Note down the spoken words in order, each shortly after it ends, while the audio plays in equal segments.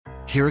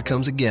Here it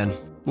comes again.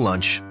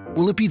 Lunch.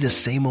 Will it be the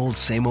same old,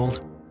 same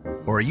old?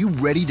 Or are you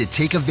ready to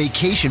take a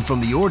vacation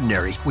from the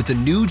ordinary with the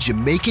new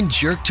Jamaican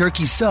Jerk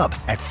Turkey Sub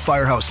at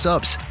Firehouse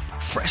Subs?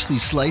 Freshly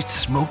sliced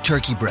smoked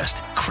turkey breast,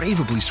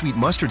 craveably sweet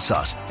mustard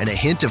sauce, and a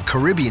hint of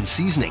Caribbean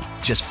seasoning.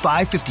 Just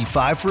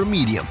 $5.55 for a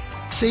medium.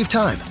 Save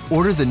time.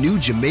 Order the new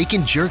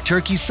Jamaican Jerk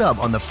Turkey Sub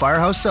on the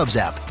Firehouse Subs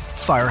app.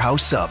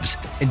 Firehouse Subs.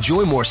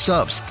 Enjoy more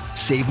subs.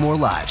 Save more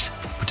lives.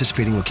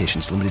 Participating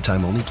locations. Limited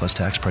time only, plus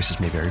tax. Prices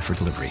may vary for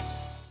delivery.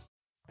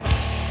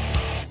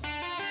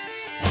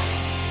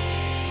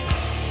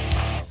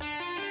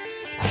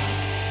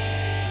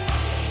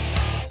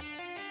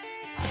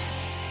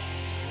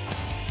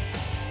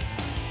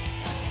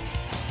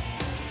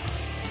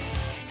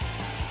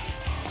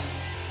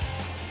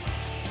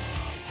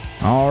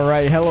 All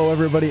right, hello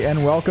everybody,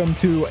 and welcome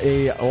to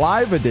a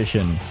live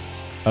edition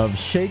of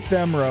Shake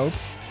Them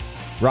Ropes.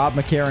 Rob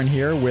McCarron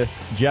here with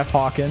Jeff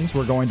Hawkins.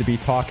 We're going to be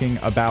talking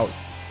about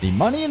the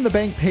Money in the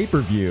Bank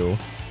pay-per-view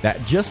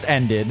that just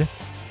ended.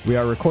 We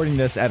are recording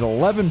this at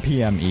 11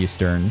 p.m.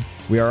 Eastern.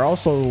 We are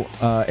also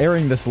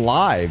airing this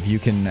live. You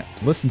can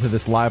listen to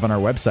this live on our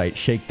website,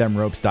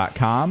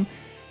 shakethemropes.com,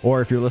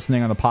 or if you're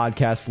listening on the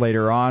podcast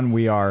later on,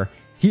 we are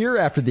here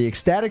after the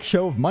ecstatic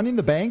show of Money in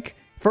the Bank.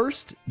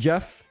 First,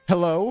 Jeff,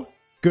 hello.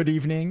 Good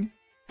evening.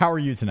 How are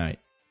you tonight?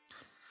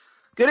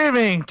 Good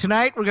evening.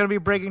 Tonight we're going to be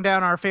breaking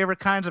down our favorite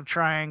kinds of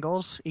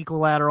triangles,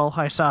 equilateral,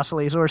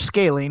 isosceles, or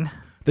scaling.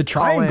 The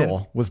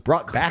triangle was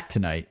brought back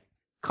tonight.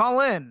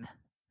 Call in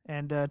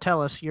and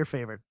tell us your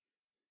favorite.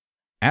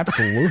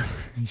 Absolutely.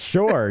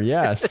 Sure,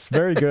 yes.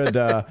 Very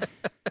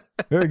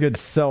good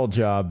sell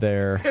job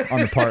there on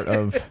the part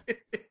of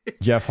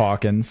Jeff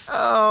Hawkins.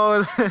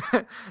 Oh,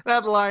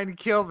 that line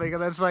killed me.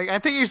 And it's like, I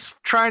think he's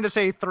trying to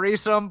say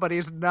threesome, but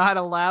he's not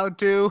allowed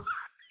to.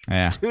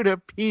 Yeah. Due to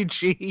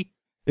PG.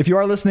 If you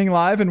are listening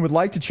live and would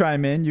like to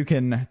chime in, you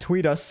can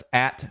tweet us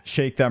at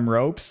Shake Them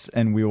Ropes,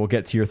 and we will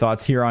get to your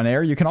thoughts here on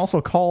air. You can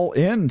also call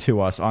in to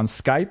us on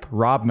Skype,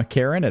 Rob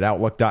McCarron at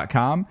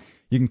Outlook.com.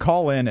 You can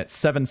call in at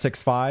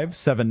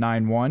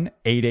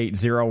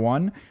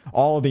 765-791-8801.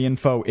 All of the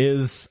info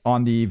is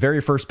on the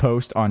very first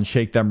post on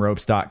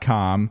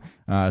ShakeThemRopes.com.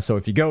 So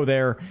if you go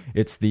there,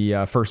 it's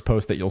the first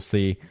post that you'll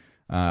see.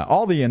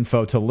 All the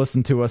info to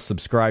listen to us,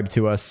 subscribe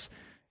to us,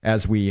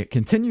 as we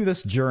continue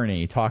this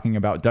journey talking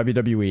about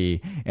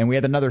WWE. And we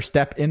had another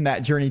step in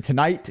that journey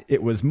tonight.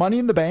 It was Money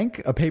in the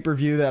Bank, a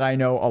pay-per-view that I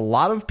know a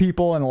lot of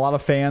people and a lot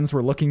of fans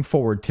were looking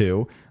forward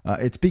to.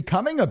 It's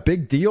becoming a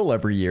big deal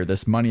every year,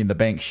 this Money in the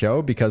Bank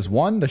show, because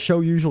one, the show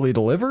usually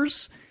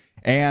delivers,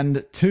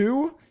 and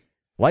two,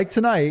 like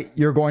tonight,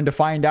 you're going to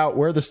find out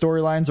where the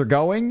storylines are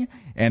going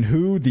and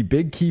who the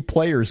big key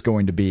player is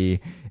going to be.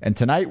 And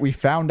tonight we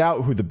found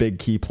out who the big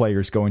key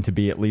player is going to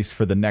be, at least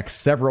for the next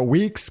several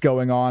weeks,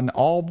 going on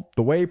all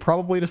the way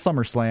probably to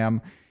SummerSlam.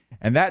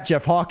 And that,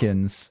 Jeff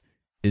Hawkins,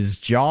 is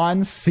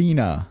John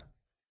Cena.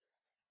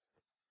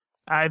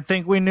 I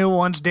think we knew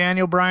once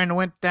Daniel Bryan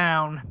went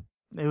down,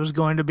 it was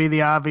going to be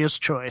the obvious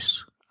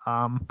choice.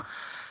 No,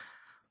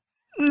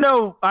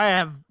 I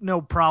have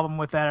no problem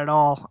with that at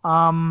all.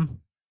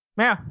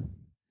 Yeah.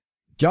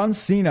 John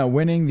Cena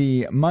winning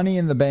the Money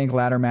in the Bank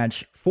ladder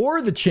match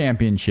for the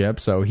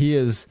championship. So he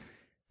is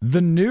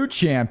the new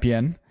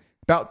champion.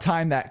 About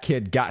time that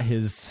kid got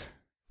his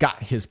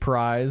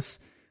prize.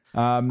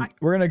 We're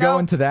going to go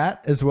into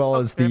that as well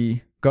as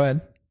the... Go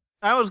ahead.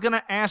 I was going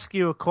to ask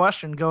you a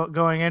question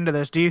going into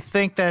this. Do you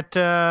think that...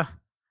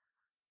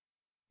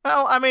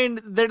 Well, I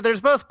mean,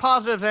 there's both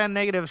positives and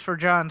negatives for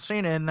John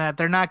Cena in that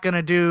they're not going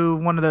to do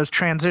one of those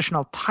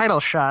transitional title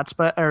shots,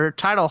 or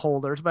title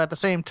holders, but at the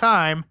same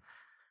time,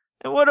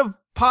 it would have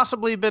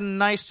possibly been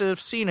nice to have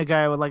seen a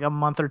guy with like a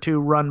month or two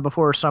run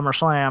before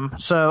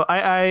SummerSlam. So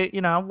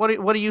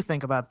what do you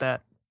think about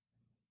that?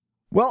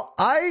 Well,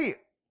 I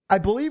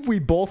believe we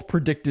both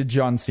predicted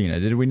John Cena,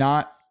 did we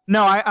not?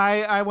 No,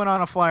 I went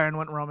on a flyer and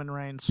went Roman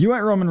Reigns. You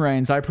went Roman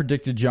Reigns. I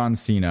predicted John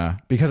Cena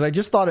because I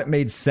just thought it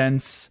made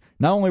sense.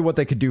 Not only what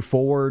they could do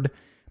forward,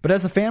 but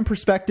as a fan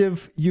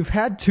perspective, you've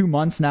had 2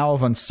 months now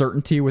of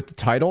uncertainty with the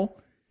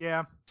title.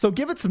 Yeah. So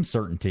give it some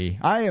certainty.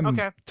 I am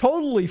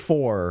totally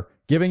for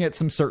giving it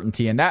some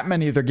certainty, and that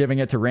meant either giving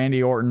it to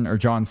Randy Orton or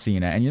John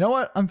Cena. And you know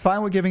what? I'm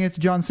fine with giving it to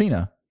John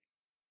Cena.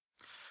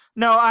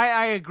 No,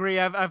 I agree.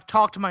 I've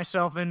talked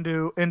myself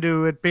into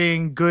it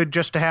being good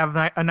just to have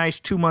a nice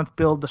 2-month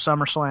build to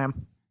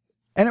SummerSlam.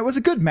 And it was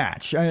a good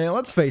match. I mean,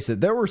 let's face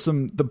it. There were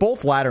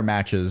both ladder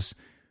matches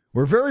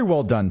were very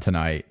well done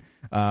tonight.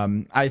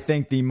 I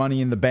think the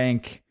Money in the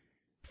Bank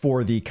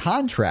for the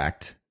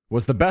contract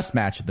was the best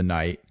match of the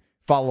night,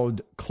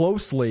 followed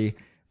closely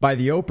by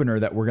the opener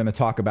that we're going to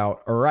talk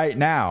about right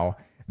now.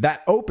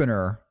 That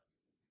opener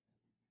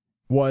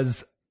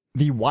was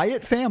the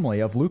Wyatt family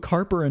of Luke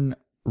Harper and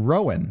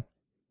Rowan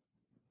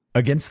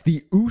against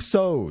the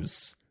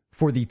Usos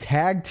for the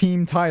tag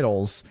team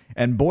titles.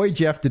 And boy,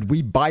 Jeff, did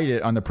we bite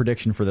it on the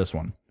prediction for this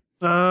one.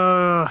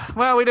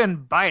 Well, we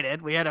didn't bite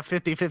it. We had a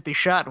 50-50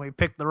 shot and we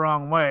picked the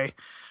wrong way.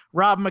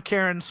 Rob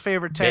McCarron's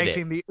favorite tag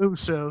team, the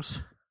Usos.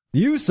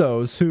 The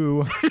Usos,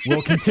 who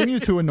will continue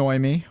to annoy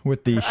me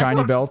with the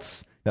shiny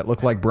belts that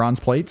look like bronze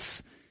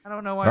plates. I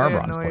don't know why There are they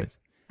bronze annoy. plates.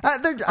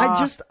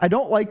 I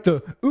don't like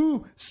the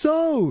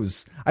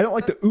Usos. I don't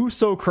like the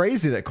Uso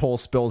crazy that Cole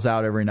spills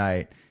out every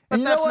night. But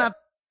And you know what?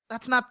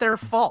 that's not their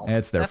fault.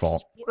 It's their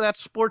fault. That's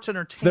sports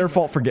entertainment. It's their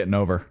fault for getting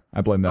over.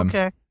 I blame them.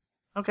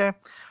 Okay.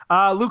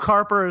 Luke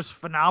Harper is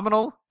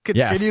phenomenal.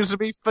 Continues to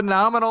be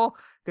phenomenal.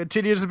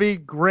 Continues to be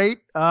great.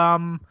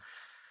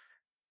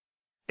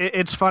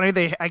 It's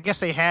funny. I guess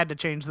they had to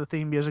change the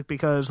theme music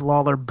because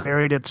Lawler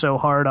buried it so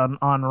hard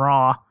on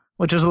Raw,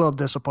 which is a little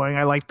disappointing.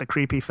 I like the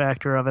creepy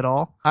factor of it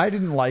all. I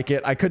didn't like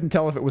it. I couldn't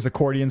tell if it was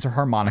accordions or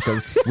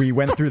harmonicas. We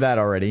went through that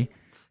already.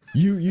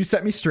 You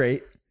set me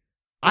straight.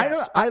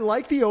 I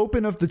like the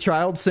open of the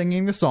child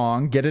singing the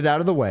song, get it out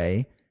of the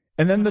way,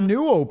 and then the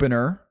new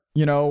opener.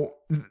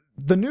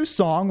 The new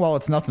song, while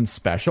it's nothing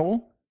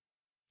special,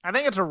 I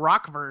think it's a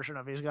rock version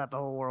of "He's Got the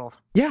Whole World."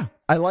 Yeah,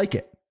 I like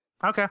it.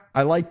 Okay.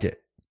 I liked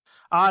it.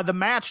 The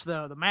match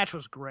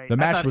was great. The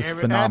match was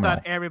phenomenal. I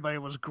thought everybody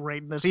was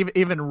great in this.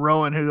 Even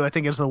Rowan, who I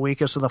think is the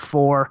weakest of the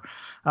four.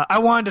 I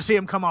wanted to see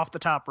him come off the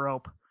top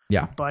rope.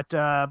 Yeah. But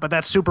that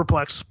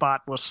superplex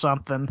spot was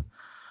something.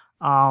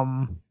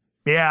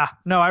 Yeah.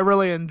 No, I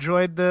really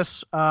enjoyed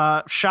this.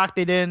 Shocked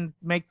they didn't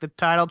make the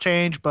title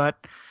change, but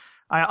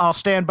I'll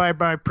stand by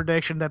my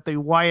prediction that the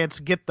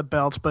Wyatts get the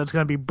belts, but it's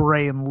going to be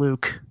Bray and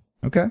Luke.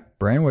 Okay,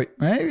 Brian, wait,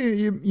 maybe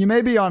you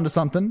may be onto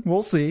something.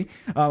 We'll see.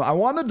 I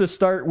wanted to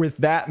start with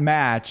that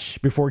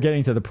match before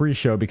getting to the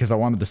pre-show because I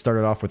wanted to start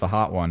it off with a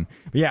hot one.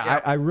 But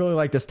yeah. I really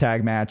like this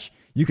tag match.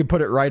 You could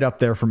put it right up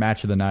there for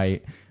match of the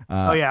night.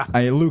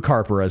 Luke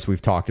Harper, as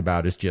we've talked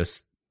about, is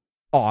just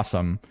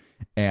awesome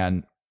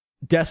and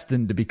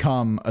destined to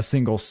become a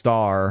single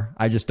star.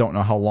 I just don't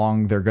know how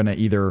long they're going to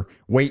either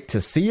wait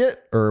to see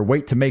it or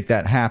wait to make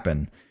that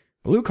happen.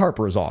 But Luke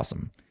Harper is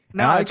awesome.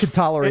 No, I could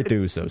tolerate the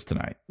Usos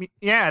tonight.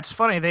 Yeah, it's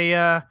funny.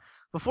 They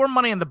before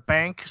Money in the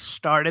Bank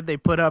started, they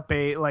put up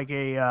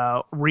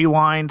a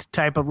rewind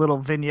type of little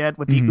vignette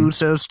with the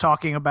Usos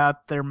talking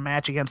about their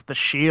match against the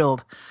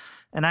Shield,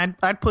 and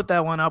I'd put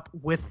that one up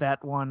with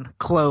that one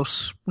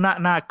close,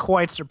 not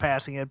quite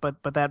surpassing it,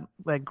 but that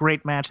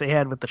great match they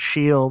had with the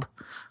Shield.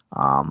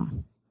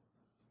 No,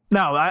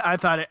 I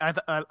thought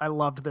I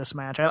loved this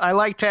match. I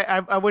like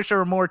I wish there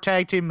were more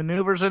tag team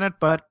maneuvers in it,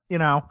 but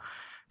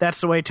that's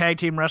the way tag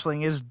team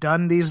wrestling is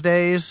done these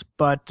days.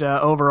 But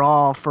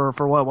overall, for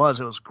what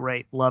it was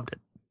great. Loved it.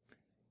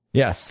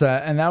 Yes,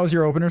 and that was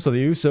your opener. So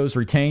the Usos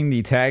retain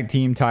the tag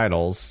team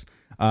titles.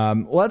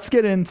 Let's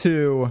get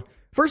into,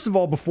 first of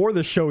all, before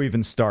the show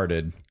even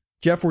started,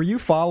 Jeff, were you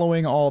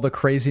following all the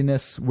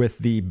craziness with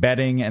the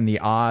betting and the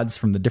odds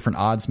from the different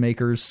odds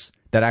makers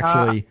that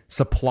actually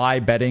supply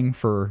betting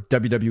for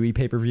WWE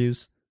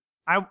pay-per-views?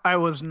 I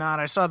was not.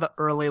 I saw the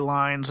early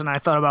lines, and I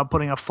thought about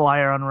putting a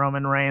flyer on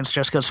Roman Reigns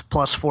just because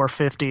plus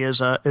 450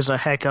 is a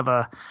heck of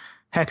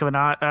an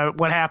odd.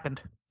 What happened?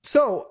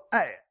 So,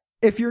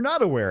 if you're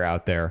not aware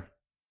out there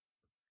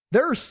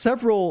are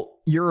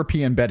several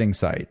European betting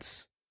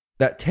sites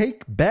that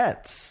take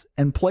bets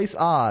and place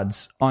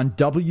odds on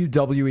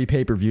WWE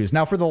pay-per-views.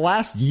 Now, for the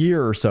last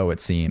year or so,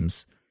 it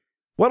seems,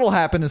 what'll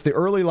happen is the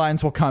early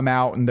lines will come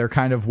out, and they're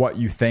kind of what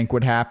you think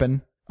would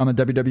happen on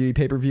the WWE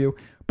pay-per-view.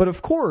 But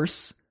of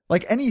course,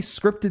 like any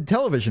scripted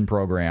television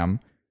program,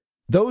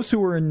 those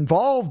who are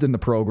involved in the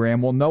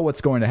program will know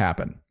what's going to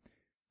happen.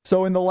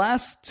 So in the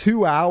last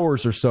 2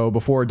 hours or so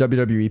before a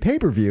WWE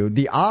pay-per-view,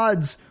 the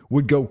odds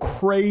would go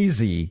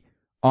crazy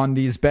on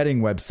these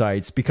betting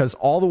websites because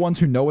all the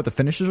ones who know what the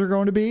finishes are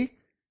going to be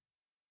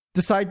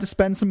decide to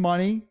spend some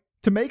money,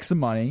 to make some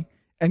money,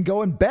 and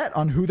go and bet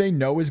on who they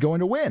know is going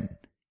to win.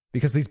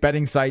 Because these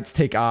betting sites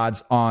take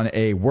odds on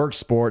a work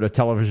sport, a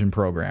television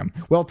program.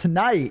 Well,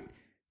 tonight,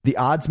 the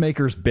odds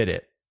makers bid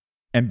it.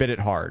 And bid it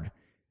hard,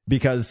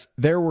 because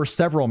there were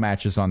several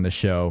matches on the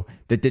show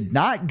that did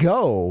not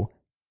go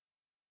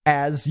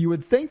as you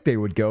would think they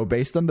would go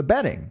based on the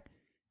betting.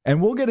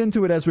 And we'll get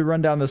into it as we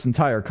run down this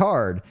entire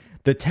card.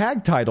 The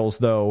tag titles,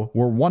 though,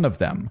 were one of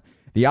them.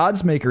 The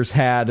odds makers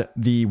had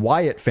the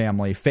Wyatt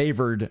family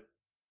favored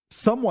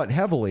somewhat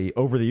heavily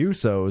over the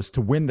Usos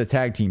to win the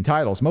tag team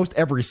titles. Most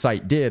every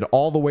site did,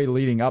 all the way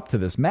leading up to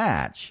this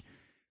match.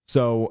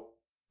 So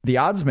the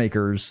odds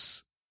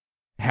makers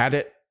had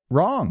it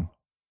wrong.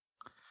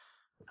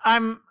 I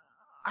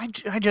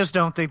just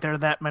don't think there are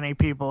that many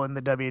people in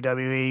the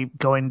WWE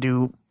going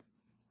to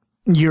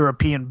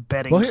European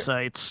betting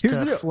sites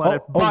to flood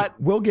it. But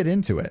we'll get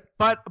into it.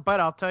 But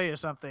I'll tell you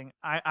something.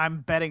 I'm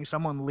betting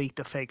someone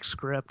leaked a fake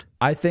script.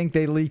 I think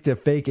they leaked a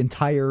fake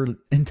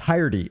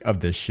entirety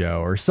of this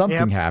show, or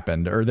something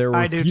happened, or there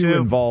were few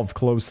involved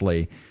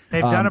closely.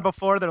 They've done it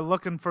before. They're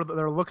looking for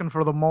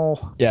the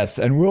mole. Yes,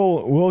 and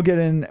we'll get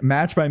in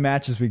match by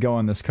match as we go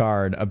on this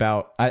card.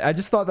 About I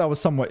just thought that was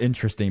somewhat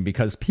interesting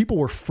because people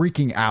were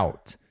freaking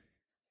out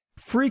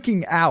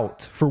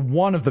for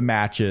one of the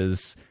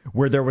matches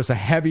where there was a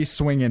heavy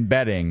swing in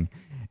betting.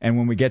 And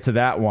when we get to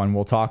that one,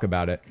 we'll talk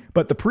about it.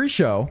 But the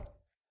pre-show,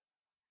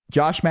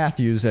 Josh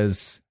Matthews,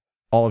 as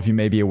all of you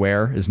may be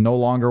aware, is no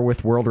longer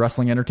with World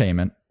Wrestling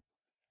Entertainment.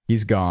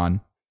 He's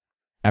gone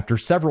after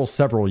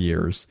several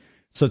years.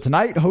 So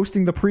tonight,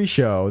 hosting the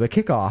pre-show, the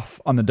kickoff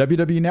on the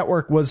WWE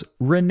Network, was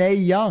Renee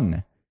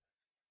Young.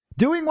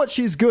 Doing what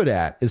she's good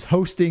at is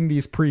hosting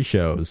these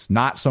pre-shows,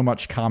 not so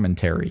much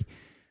commentary.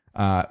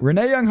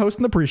 Renee Young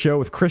hosting the pre-show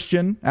with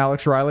Christian,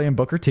 Alex Riley, and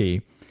Booker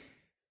T.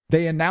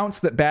 They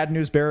announced that Bad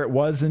News Barrett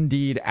was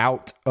indeed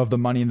out of the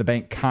Money in the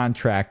Bank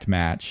contract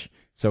match,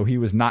 so he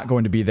was not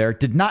going to be there.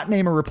 Did not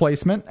name a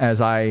replacement, as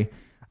I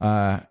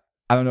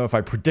don't know if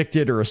I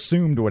predicted or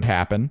assumed would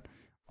happen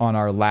on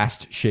our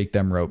last Shake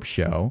Them Ropes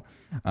show.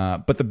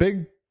 But the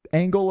big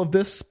angle of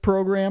this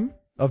program,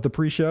 of the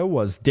pre-show,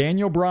 was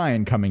Daniel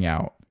Bryan coming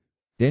out.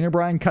 Daniel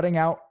Bryan cutting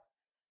out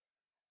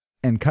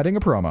and cutting a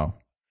promo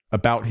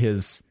about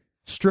his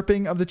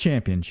stripping of the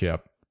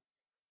championship.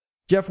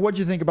 Jeff, what'd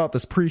you think about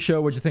this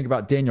pre-show? What'd you think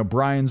about Daniel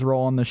Bryan's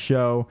role on the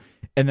show?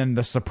 And then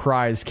the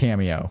surprise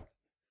cameo.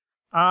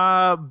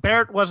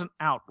 Barrett wasn't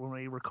out when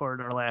we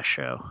recorded our last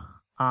show.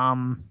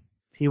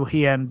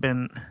 He hadn't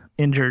been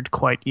injured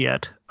quite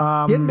yet. He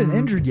hadn't been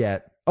injured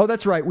yet. Oh,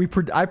 that's right.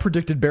 I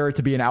predicted Barrett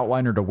to be an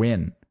outliner to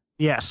win.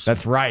 Yes.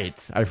 That's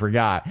right. I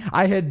forgot.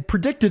 I had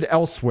predicted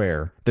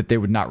elsewhere that they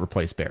would not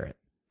replace Barrett.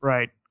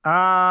 Right.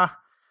 I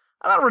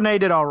thought Renee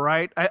did all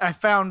right. I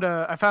found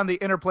the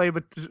interplay,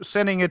 but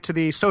sending it to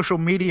the social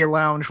media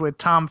lounge with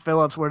Tom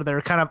Phillips, where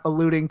they're kind of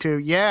alluding to,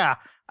 yeah,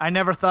 I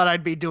never thought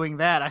I'd be doing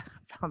that. I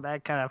found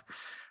that kind of,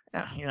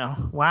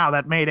 wow,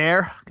 that made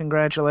air.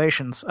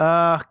 Congratulations.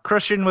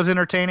 Christian was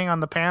entertaining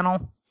on the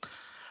panel.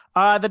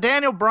 The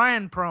Daniel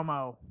Bryan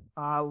promo,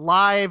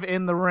 live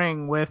in the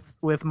ring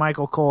with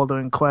Michael Cole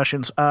doing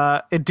questions.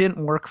 It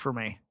didn't work for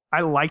me.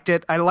 I liked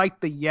it. I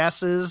liked the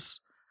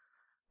yeses,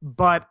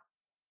 but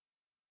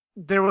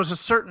there was a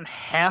certain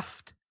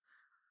heft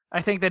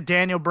I think that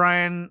Daniel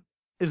Bryan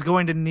is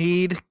going to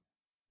need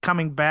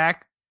coming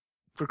back.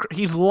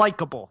 He's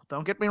likable.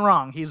 Don't get me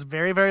wrong. He's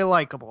very, very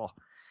likable.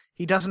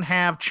 He doesn't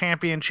have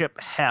championship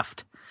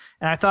heft.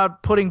 And I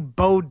thought putting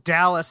Bo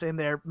Dallas in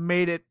there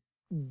made it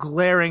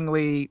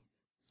glaringly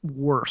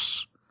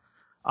worse.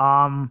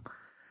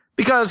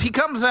 Because he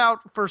comes out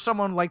for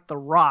someone like The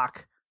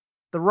Rock.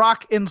 The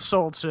Rock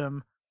insults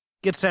him,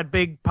 gets that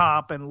big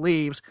pop, and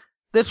leaves.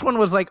 This one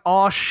was like,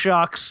 aw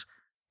shucks.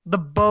 The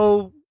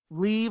Bo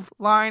leave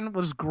line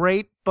was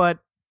great, but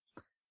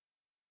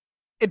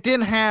it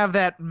didn't have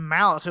that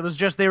malice. It was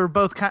just they were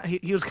both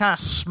he was kind of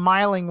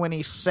smiling when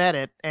he said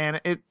it,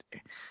 and it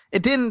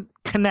didn't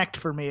connect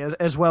for me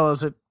as well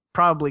as it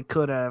probably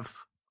could have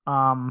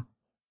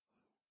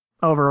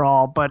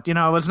overall. But it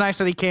was nice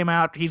that he came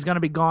out. He's going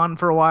to be gone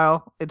for a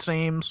while, it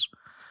seems,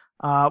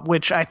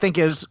 which I think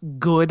is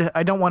good.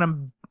 I don't want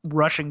him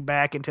rushing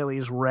back until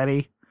he's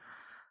ready.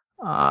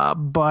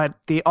 But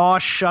the aw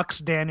shucks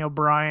Daniel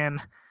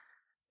Bryan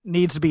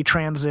needs to be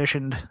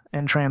transitioned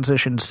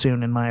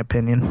soon, in my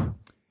opinion.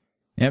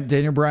 Yep,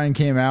 Daniel Bryan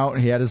came out.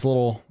 He had his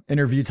little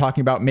interview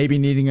talking about maybe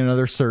needing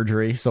another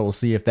surgery, so we'll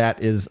see if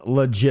that is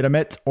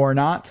legitimate or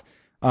not.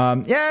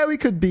 We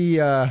could be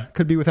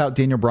without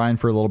Daniel Bryan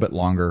for a little bit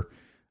longer.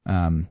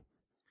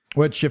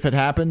 Which, if it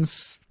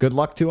happens, good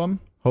luck to him.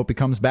 Hope he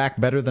comes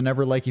back better than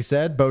ever, like you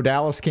said. Bo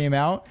Dallas came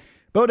out.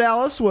 Bo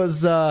Dallas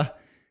was...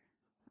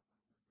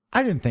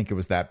 I didn't think it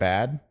was that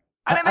bad.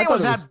 I didn't think it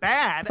was that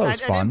bad. I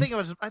didn't think it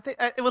was. I think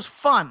it was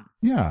fun.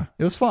 Yeah,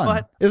 it was fun.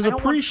 But it was a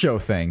pre-show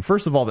thing,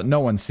 first of all, that no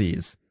one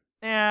sees.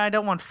 Yeah, I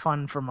don't want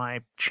fun for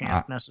my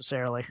champ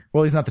necessarily.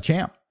 Well, he's not the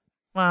champ.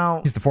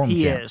 Well, he's the former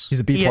champ. Is. He's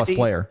a B+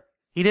 player.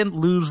 He didn't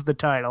lose the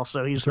title,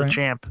 so he's the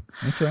champ.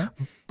 That's right.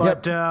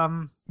 But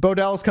Bo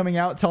Dallas coming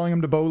out, telling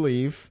him to Bo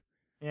leave.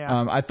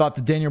 Yeah. I thought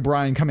that Daniel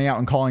Bryan coming out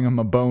and calling him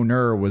a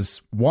boner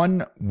was,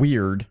 one,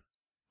 weird.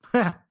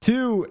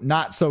 Two,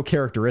 not so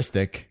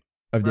characteristic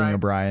of Daniel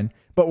Bryan,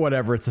 but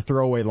whatever. It's a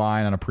throwaway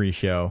line on a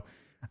pre-show.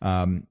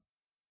 That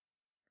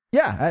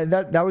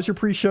was your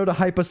pre-show to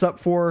hype us up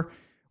for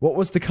what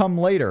was to come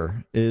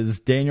later,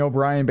 is Daniel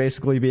Bryan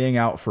basically being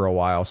out for a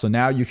while. So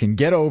now you can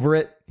get over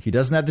it. He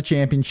doesn't have the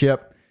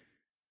championship,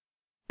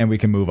 and we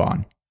can move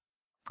on.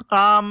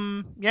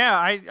 I'm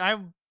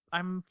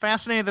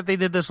fascinated that they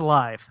did this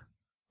live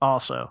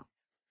also,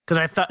 because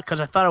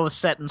I thought it was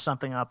setting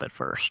something up at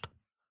first.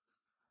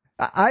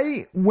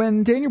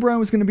 When Daniel Bryan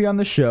was going to be on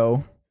the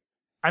show,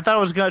 I thought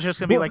it was just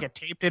going to be like a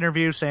taped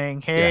interview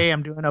saying, hey,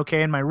 I'm doing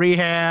okay in my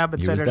rehab,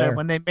 etc.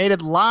 When they made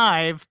it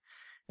live,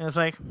 it was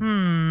like,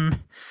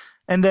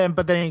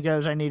 But then he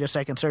goes, I need a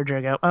second surgery.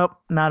 I go, oh,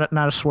 not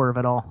a swerve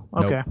at all.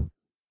 Okay. Nope.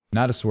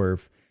 Not a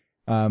swerve.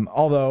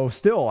 Although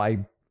still,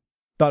 I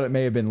thought it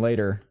may have been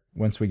later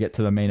once we get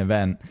to the main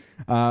event.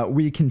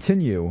 We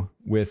continue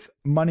with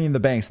Money in the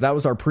Bank. So that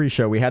was our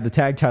pre-show. We had the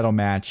tag title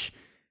match.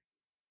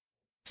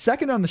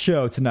 Second on the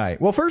show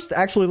tonight. Well, first,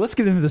 actually, let's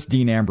get into this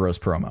Dean Ambrose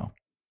promo.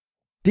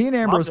 Dean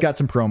Ambrose got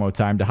some promo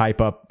time to hype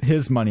up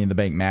his Money in the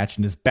Bank match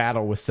and his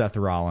battle with Seth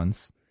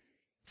Rollins.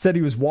 Said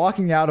he was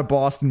walking out of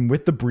Boston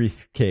with the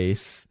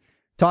briefcase.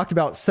 Talked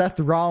about Seth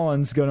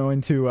Rollins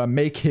going to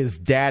make his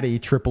daddy,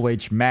 Triple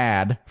H,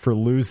 mad for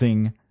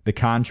losing the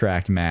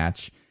contract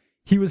match.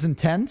 He was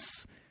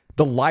intense.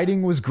 The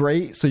lighting was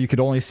great, so you could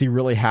only see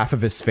really half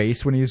of his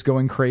face when he was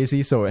going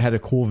crazy, so it had a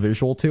cool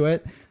visual to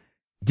it.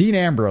 Dean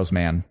Ambrose,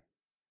 man.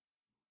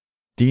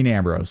 Dean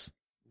Ambrose.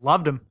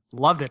 Loved him.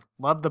 Loved it.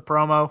 Loved the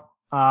promo.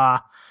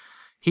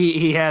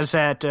 He has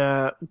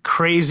that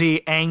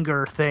crazy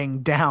anger thing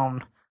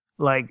down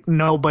like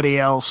nobody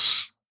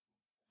else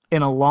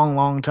in a long,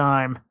 long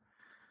time.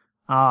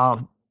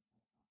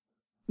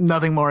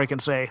 Nothing more I can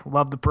say.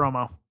 Love the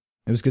promo.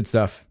 It was good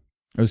stuff.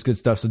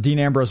 So Dean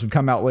Ambrose would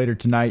come out later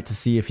tonight to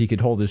see if he could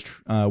hold his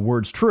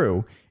words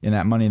true in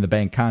that Money in the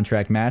Bank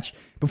contract match.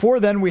 Before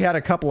then, we had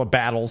a couple of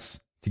battles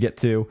to get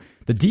to.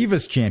 The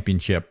Divas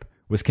Championship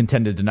was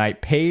contended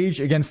tonight. Paige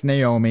against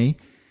Naomi.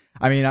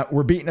 I mean,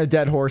 we're beating a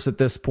dead horse at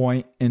this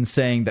point in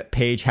saying that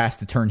Paige has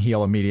to turn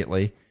heel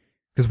immediately.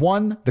 Because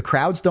one, the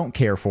crowds don't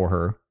care for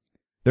her.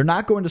 They're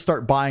not going to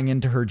start buying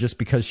into her just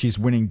because she's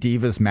winning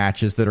Divas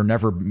matches that are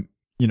never,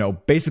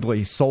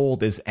 basically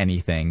sold as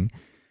anything.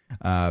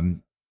 But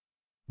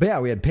yeah,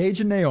 we had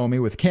Paige and Naomi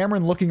with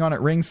Cameron looking on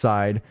at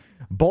ringside.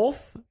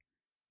 Both,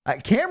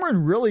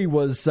 Cameron really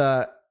was,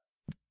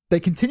 they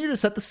continue to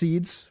set the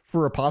seeds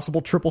for a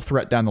possible triple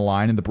threat down the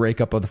line in the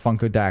breakup of the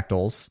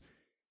Funkadactyls.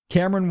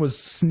 Cameron was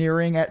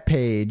sneering at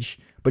Paige,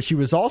 but she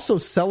was also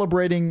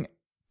celebrating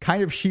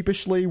kind of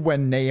sheepishly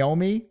when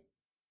Naomi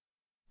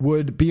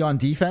would be on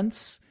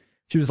defense.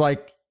 She was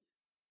like,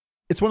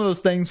 it's one of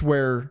those things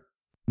where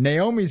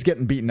Naomi's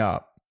getting beaten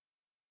up.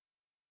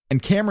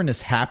 And Cameron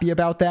is happy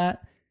about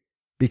that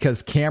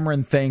because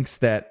Cameron thinks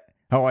that,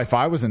 if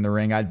I was in the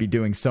ring, I'd be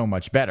doing so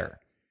much better.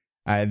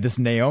 This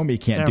Naomi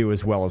can't do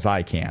as well as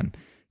I can.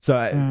 So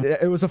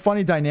it was a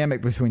funny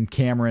dynamic between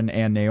Cameron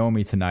and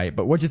Naomi tonight.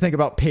 But what'd you think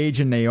about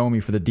Paige and Naomi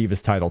for the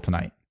Divas title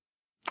tonight?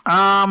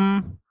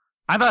 I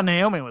thought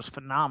Naomi was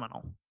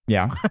phenomenal.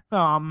 Yeah.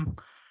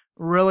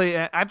 Really,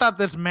 I thought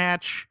this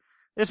match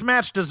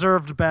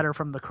deserved better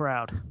from the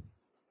crowd,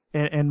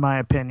 in my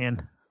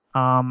opinion.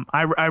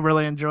 I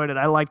really enjoyed it.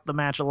 I liked the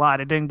match a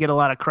lot. It didn't get a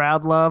lot of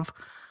crowd love.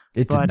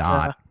 It did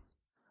not.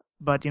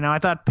 But I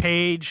thought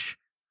Paige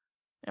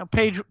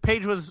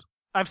was.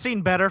 I've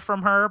seen better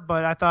from her,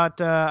 but I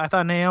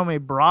thought Naomi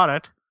brought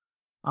it.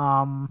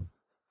 A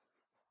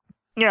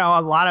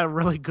lot of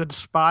really good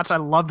spots. I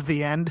loved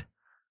the end.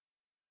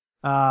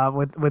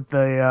 With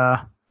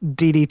the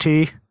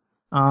DDT.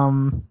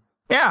 I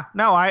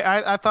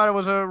thought it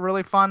was a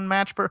really fun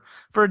match for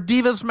a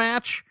Divas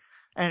match.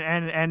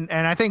 And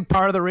I think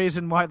part of the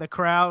reason why the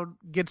crowd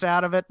gets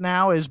out of it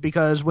now is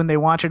because when they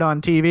watch it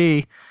on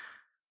TV,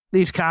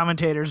 these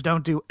commentators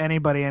don't do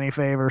anybody any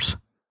favors.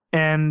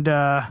 And,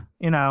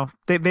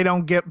 they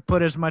don't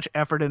put as much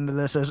effort into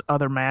this as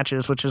other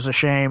matches, which is a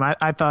shame.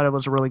 I thought it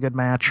was a really good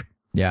match.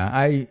 Yeah,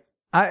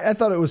 I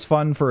thought it was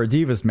fun for a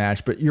Divas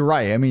match, but you're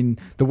right. I mean,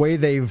 the way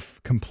they've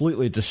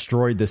completely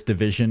destroyed this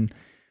division,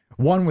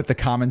 one with the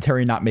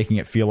commentary not making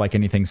it feel like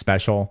anything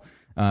special,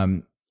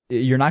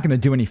 you're not going to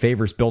do any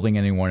favors building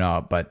anyone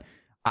up. But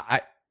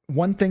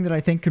one thing that I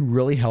think could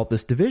really help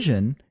this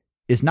division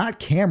is not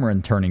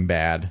Cameron turning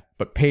bad,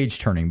 but Paige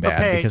turning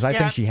bad, because I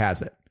think she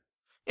has it.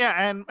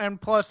 Yeah,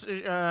 and plus,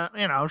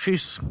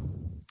 it's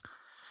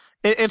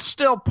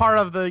still part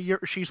of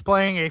she's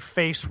playing a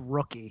face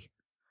rookie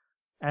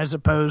as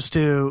opposed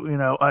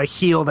to, a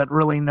heel that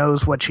really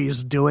knows what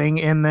she's doing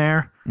in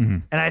there. Mm-hmm.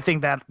 And I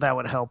think that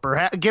would help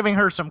her, giving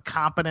her some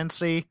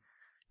competency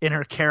in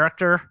her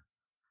character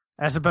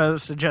as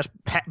opposed to just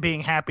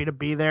being happy to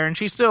be there. And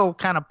she still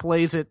kind of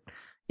plays it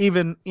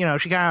even,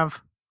 she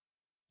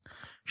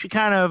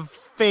kind of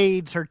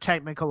fades her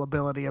technical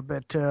ability a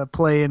bit to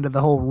play into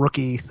the whole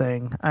rookie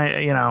thing.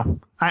 I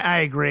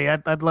agree.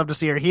 I'd love to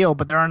see her heel,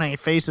 but there aren't any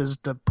faces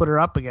to put her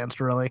up against,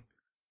 really.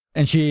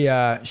 And she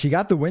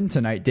got the win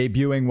tonight,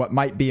 debuting what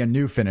might be a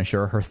new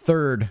finisher, her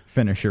third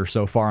finisher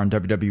so far on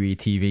WWE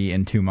TV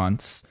in 2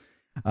 months.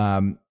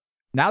 Now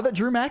that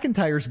Drew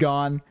McIntyre's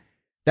gone,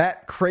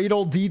 that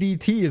cradle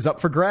DDT is up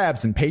for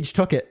grabs, and Paige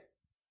took it.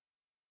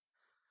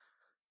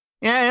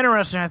 Yeah,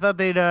 interesting. I thought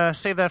they'd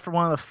save that for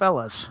one of the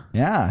fellas.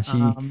 Yeah,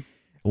 she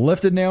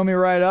lifted Naomi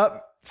right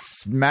up,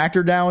 smacked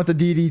her down with the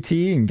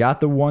DDT, and got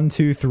the 1,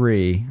 2,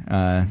 3.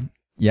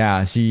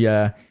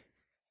 She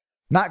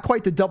not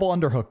quite the double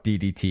underhook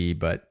DDT,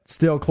 but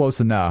still close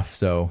enough.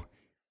 So,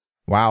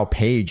 wow,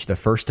 Paige, the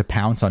first to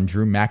pounce on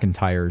Drew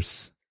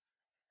McIntyre's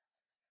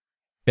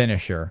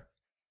finisher.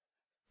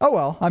 Oh,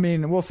 well, I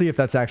mean, we'll see if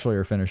that's actually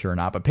her finisher or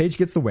not, but Paige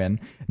gets the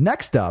win.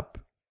 Next up,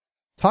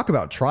 talk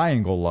about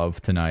triangle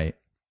love tonight.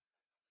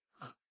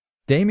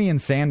 Damian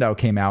Sandow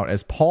came out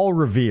as Paul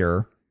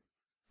Revere,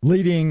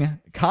 leading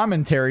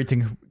commentary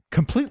to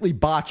completely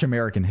botch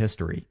American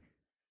history,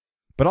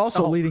 but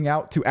also leading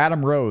out to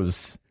Adam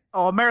Rose.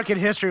 Oh, American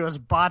history was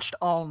botched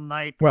all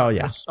night. Well,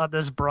 yeah. On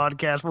this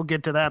broadcast. We'll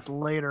get to that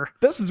later.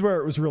 This is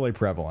where it was really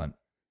prevalent.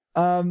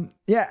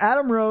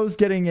 Adam Rose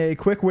getting a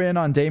quick win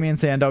on Damian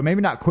Sandow. Maybe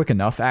not quick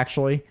enough,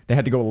 actually. They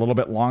had to go a little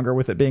bit longer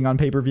with it being on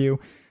pay-per-view.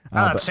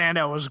 But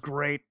Sandow was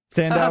great.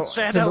 Sandow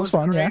was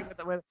fun, great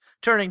with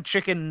turning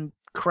chicken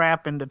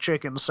crap into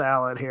chicken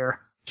salad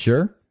here.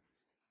 Sure.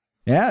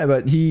 Yeah,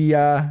 but he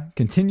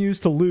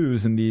continues to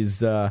lose in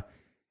these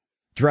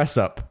dress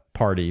up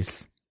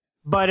parties.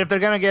 But if they're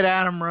gonna get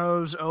Adam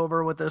Rose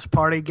over with this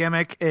party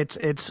gimmick, it's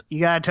you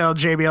gotta tell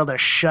JBL to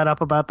shut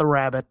up about the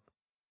rabbit.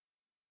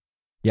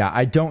 Yeah,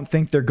 I don't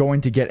think they're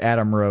going to get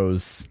Adam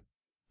Rose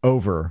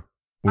over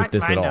with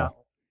this at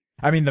all.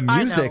 I mean, the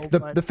music,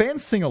 the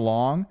fans sing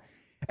along.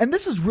 And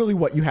this is really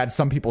what you had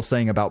some people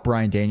saying about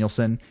Bryan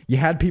Danielson. You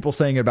had people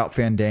saying it about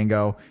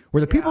Fandango, where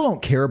the people don't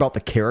care about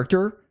the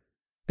character.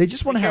 They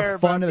just want to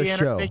have fun at a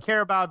show. They care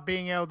about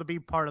being able to be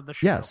part of the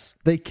show. Yes,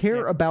 they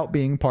care about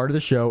being part of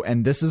the show,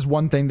 and this is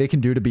one thing they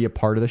can do to be a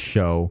part of the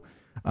show.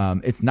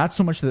 It's not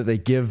so much that they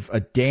give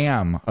a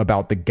damn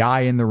about the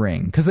guy in the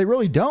ring, because they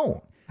really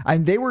don't. I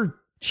mean, they were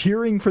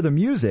cheering for the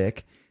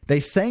music. They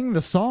sang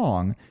the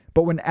song.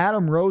 But when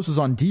Adam Rose was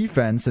on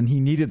defense and he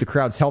needed the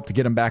crowd's help to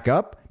get him back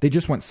up, they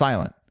just went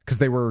silent because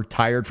they were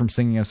tired from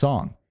singing a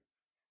song.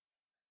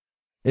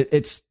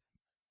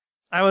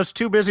 I was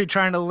too busy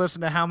trying to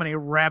listen to how many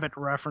rabbit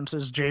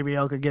references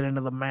JBL could get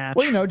into the match.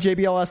 Well,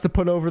 JBL has to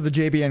put over the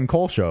JBL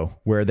Cole show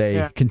where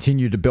they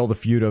continue to build a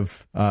feud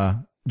of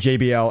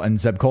JBL and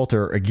Zeb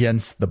Coulter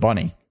against the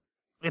Bunny.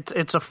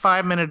 It's a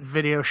 5-minute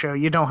video show.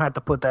 You don't have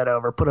to put that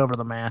over. Put over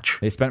the match.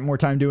 They spent more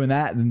time doing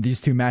that than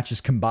these two matches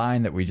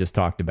combined that we just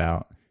talked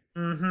about.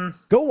 Mm-hmm.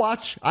 Go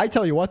watch. I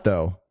tell you what,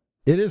 though,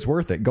 it is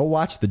worth it. Go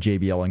watch the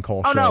JBL and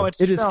Cole show. No,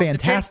 it is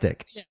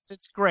fantastic. Yes,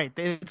 it's great.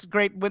 It's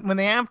great when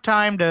they have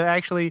time to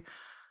actually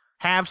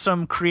have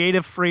some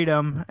creative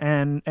freedom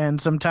and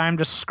some time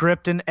to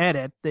script and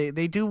edit.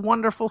 They do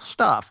wonderful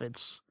stuff.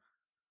 It's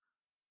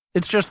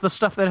just the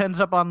stuff that ends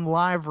up on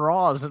live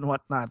Raws and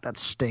whatnot that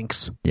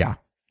stinks. Yeah.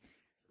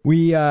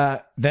 We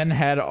then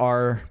had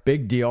our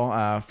big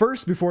deal.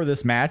 First, before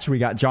this match, we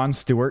got Jon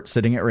Stewart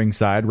sitting at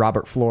ringside.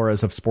 Robert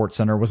Flores of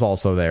SportsCenter was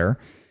also there.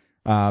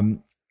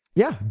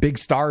 Big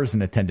stars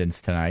in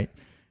attendance tonight.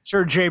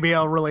 Sure,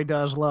 JBL really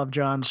does love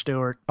Jon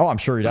Stewart. Oh, I'm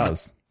sure he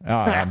does.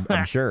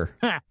 I'm sure.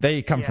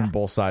 They come from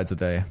both sides of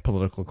the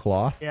political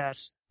cloth.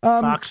 Yes.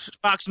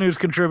 Fox News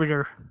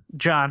contributor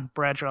John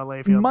Bradshaw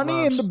Layfield.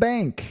 Money in the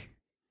Bank.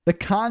 The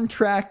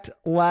contract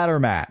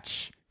ladder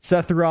match.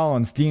 Seth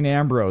Rollins, Dean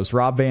Ambrose,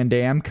 Rob Van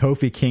Dam,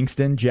 Kofi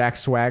Kingston, Jack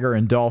Swagger,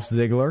 and Dolph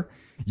Ziggler.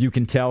 You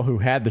can tell who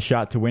had the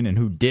shot to win and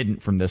who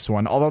didn't from this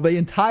one. Although the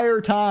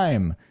entire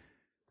time,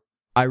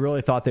 I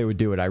really thought they would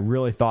do it. I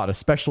really thought,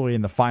 especially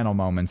in the final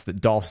moments, that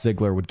Dolph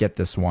Ziggler would get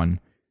this one.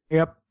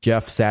 Yep.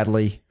 Jeff,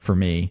 sadly for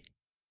me,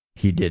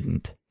 he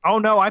didn't. Oh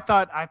no, I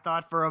thought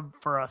for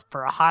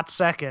a hot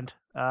second,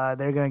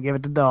 they're gonna give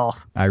it to Dolph.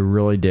 I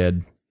really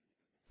did.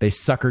 They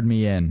suckered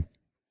me in,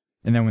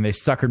 and then when they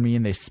suckered me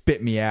in, they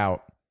spit me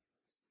out.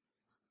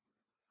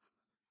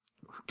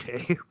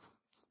 Okay.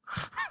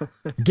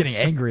 Getting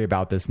angry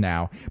about this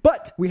now.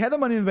 But we had the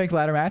Money in the Bank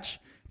ladder match.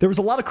 There was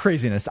a lot of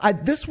craziness.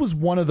 This was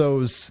one of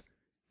those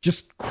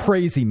just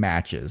crazy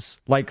matches.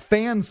 Like,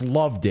 fans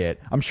loved it.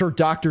 I'm sure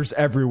doctors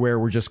everywhere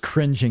were just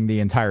cringing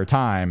the entire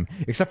time,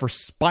 except for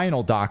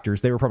spinal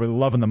doctors. They were probably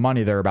loving the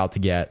money they're about to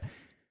get.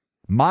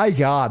 My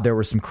God, there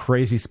were some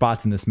crazy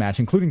spots in this match,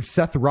 including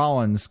Seth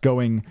Rollins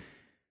going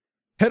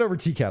head over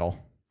tea kettle,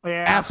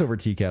 ass over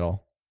tea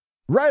kettle,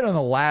 right on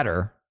the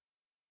ladder.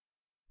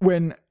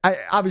 When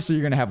obviously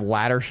you're going to have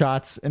ladder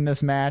shots in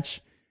this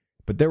match,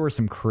 but there were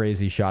some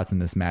crazy shots in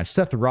this match.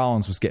 Seth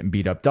Rollins was getting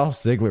beat up. Dolph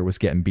Ziggler was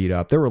getting beat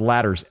up. There were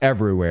ladders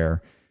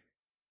everywhere.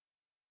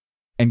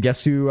 And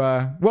guess who?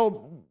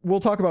 We'll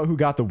talk about who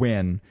got the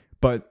win,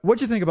 but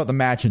what'd you think about the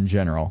match in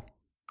general?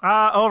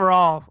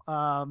 Overall,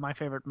 my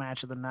favorite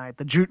match of the night,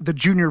 the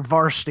junior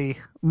varsity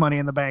Money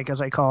in the Bank,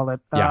 as I call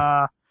it.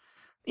 Yeah.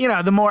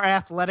 The more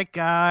athletic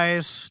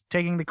guys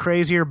taking the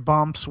crazier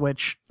bumps,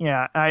 which,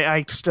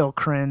 I still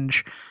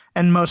cringe.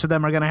 And most of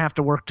them are going to have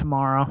to work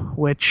tomorrow,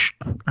 which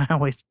I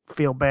always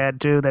feel bad,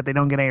 too, that they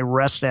don't get any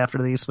rest after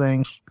these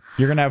things.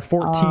 You're going to have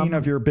 14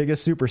 of your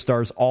biggest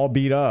superstars all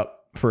beat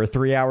up for a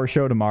 3-hour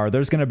show tomorrow.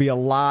 There's going to be a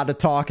lot of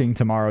talking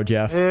tomorrow,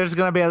 Jeff. There's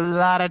going to be a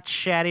lot of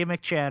chatty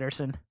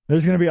McChatterson.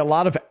 There's going to be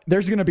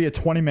a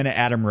 20-minute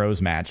Adam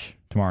Rose match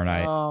tomorrow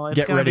night.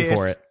 Get ready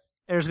for it.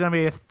 There's going to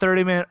be a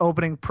 30-minute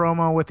opening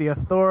promo with the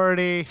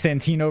Authority.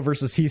 Santino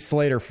versus Heath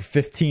Slater for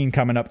 15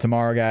 coming up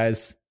tomorrow,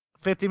 guys.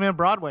 50-minute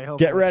Broadway,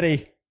 hopefully. Get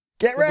ready.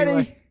 Get ready.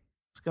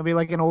 It's going to be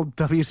like an old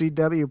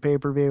WCW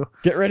pay-per-view.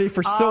 Get ready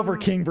for Silver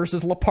King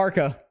versus La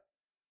Parka.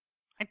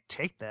 I'd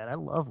take that. I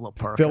love La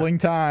Parka. Filling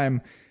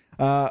time.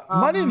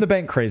 Money in the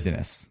Bank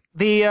craziness.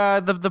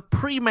 The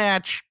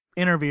pre-match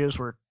interviews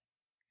were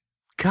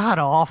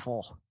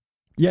god-awful.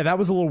 Yeah, that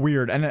was a little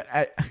weird. And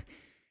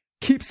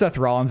keep Seth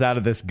Rollins out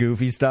of this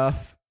goofy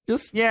stuff.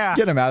 Just get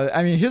him out of it.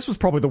 I mean, his was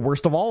probably the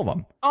worst of all of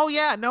them. Oh,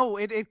 yeah. No,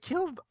 it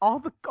killed all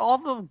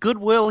the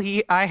goodwill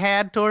I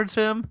had towards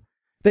him.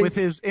 With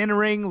his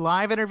in-ring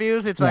live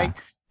interviews, it's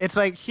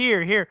like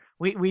here,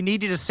 we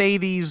need you to say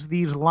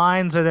these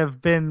lines that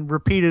have been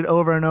repeated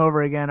over and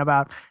over again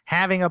about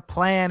having a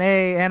plan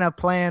A and a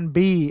plan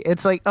B.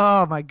 It's like,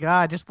 oh my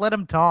God, just let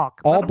him talk.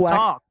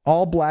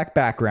 All black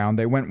background.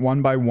 They went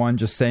one by one,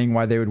 just saying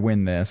why they would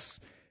win this.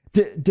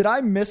 Did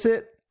I miss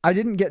it? I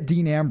didn't get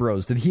Dean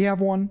Ambrose. Did he have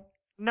one?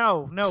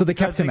 No. So they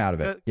kept because him out of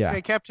it. Yeah.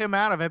 They kept him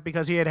out of it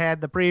because he had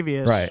the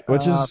previous. Right.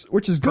 Which is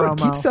good. promo.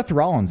 Keep Seth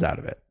Rollins out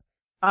of it.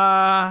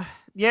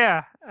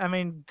 Yeah. I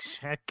mean,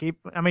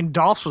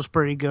 Dolph's was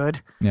pretty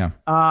good. Yeah.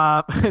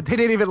 They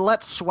didn't even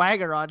let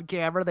Swagger on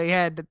camera. They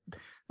had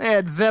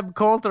Zeb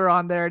Coulter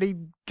on there, and he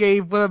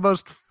gave one of the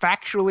most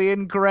factually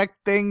incorrect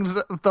things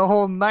of the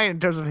whole night in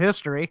terms of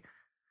history,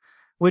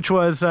 which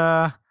was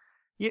talking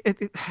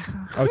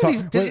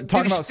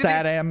about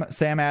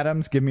Sam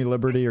Adams, give me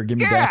liberty or give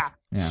me death.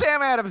 Yeah.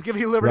 Sam Adams, give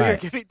me liberty or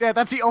give me death.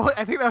 That's the only.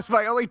 I think that was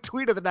my only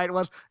tweet of the night.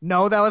 Was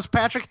no, that was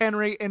Patrick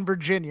Henry in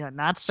Virginia,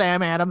 not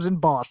Sam Adams in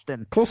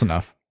Boston. Close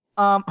enough.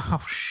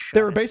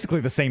 They were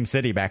basically the same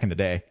city back in the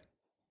day.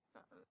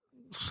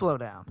 Slow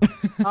down.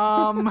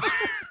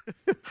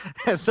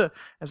 As a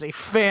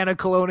fan of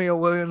Colonial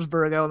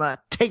Williamsburg, I will not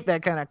take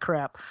that kind of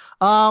crap.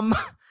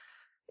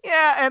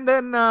 Yeah, and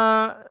then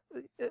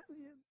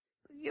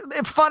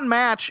fun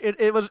match.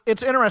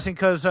 It's interesting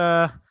because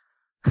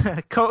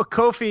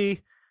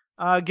Kofi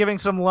giving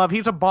some love.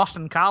 He's a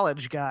Boston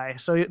College guy,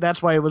 so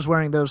that's why he was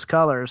wearing those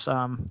colors.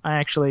 I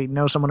actually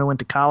know someone who went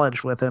to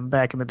college with him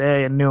back in the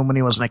day and knew him when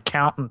he was an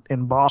accountant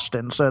in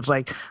Boston. So it's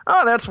like,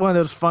 oh, that's one of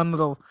those fun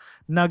little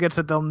nuggets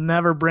that they'll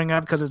never bring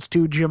up because it's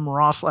too Jim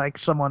Ross. Like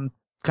someone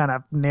kind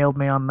of nailed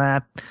me on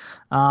that.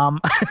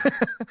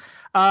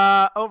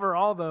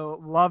 Overall,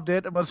 though, loved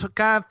it. I was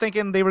kind of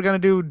thinking they were going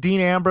to do Dean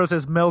Ambrose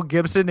as Mel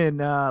Gibson in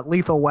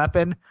Lethal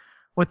Weapon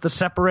with the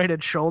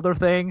separated shoulder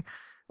thing,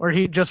 where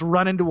he'd just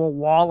run into a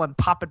wall and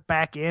pop it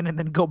back in and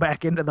then go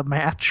back into the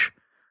match.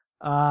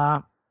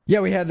 Yeah,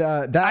 we had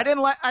that. I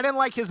didn't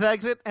like his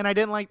exit, and I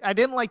didn't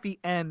like the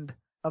end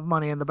of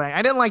Money in the Bank.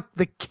 I didn't like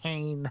the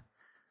Kane.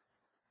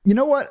 You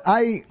know what?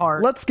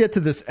 Let's get to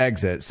this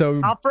exit.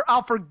 So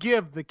I'll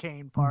forgive the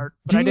Kane part.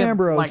 Dean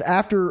Ambrose,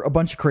 after a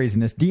bunch of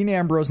craziness, Dean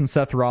Ambrose and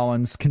Seth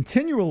Rollins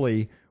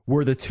continually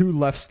were the two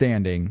left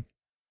standing,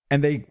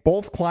 and they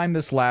both climb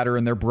this ladder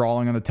and they're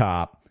brawling on the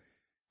top.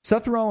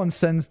 Seth Rollins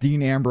sends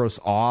Dean Ambrose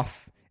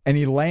off, and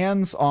he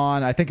lands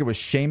on, I think it was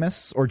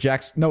Sheamus or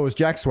it was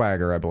Jack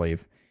Swagger, I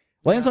believe.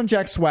 Lands on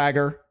Jack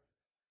Swagger,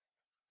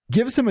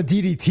 gives him a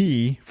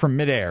DDT from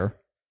midair.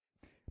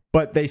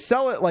 But they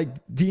sell it like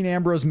Dean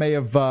Ambrose may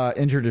have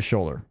injured his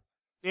shoulder.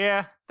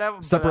 Yeah,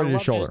 separated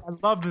his shoulder. I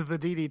loved the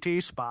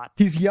DDT spot.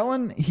 He's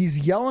yelling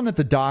at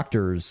the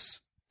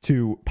doctors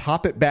to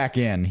pop it back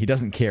in. He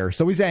doesn't care,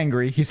 so he's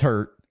angry. He's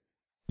hurt.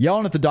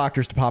 Yelling at the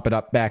doctors to pop it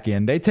up back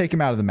in. They take him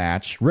out of the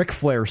match, Ric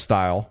Flair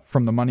style,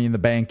 from the Money in the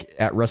Bank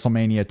at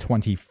WrestleMania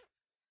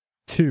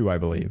 22, I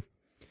believe.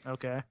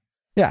 Okay.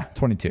 Yeah,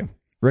 22.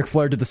 Ric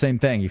Flair did the same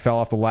thing. He fell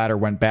off the ladder,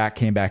 went back,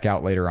 came back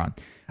out later on.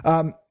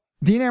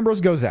 Dean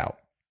Ambrose goes out.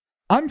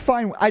 I'm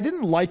fine. I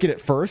didn't like it at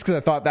first because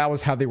I thought that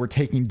was how they were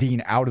taking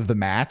Dean out of the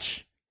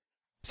match.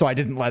 So I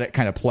didn't let it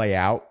kind of play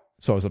out.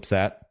 So I was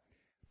upset.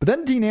 But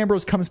then Dean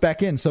Ambrose comes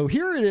back in. So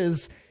here it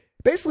is.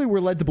 Basically, we're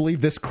led to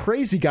believe this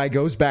crazy guy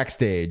goes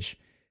backstage,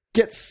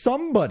 gets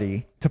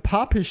somebody to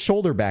pop his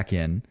shoulder back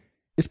in,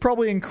 is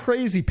probably in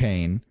crazy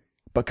pain,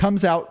 but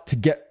comes out to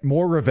get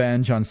more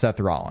revenge on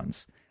Seth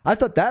Rollins. I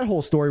thought that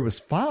whole story was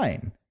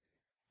fine.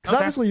 Because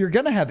obviously you're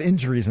going to have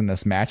injuries in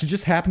this match. It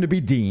just happened to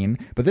be Dean.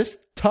 But this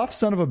tough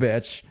son of a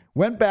bitch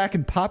went back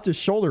and popped his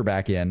shoulder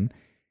back in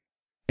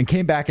and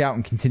came back out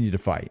and continued to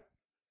fight.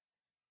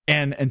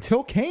 And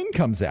until Kane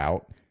comes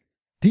out,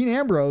 Dean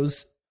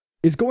Ambrose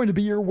is going to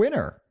be your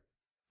winner.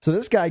 So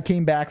this guy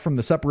came back from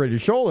the separated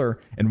shoulder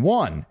and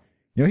won.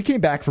 You know, he came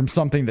back from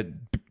something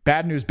that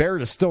Bad News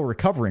Barrett is still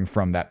recovering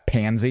from, that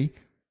pansy.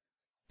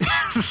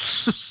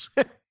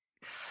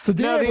 So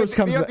Dean Ambrose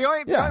comes back. The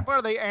only part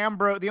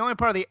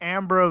of the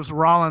Ambrose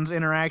Rollins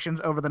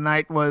interactions over the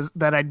night was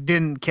that I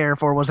didn't care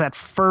for was that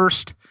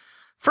first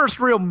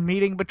real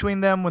meeting between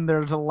them when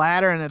there's a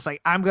ladder and it's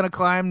like, I'm gonna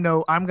climb,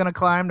 no, I'm gonna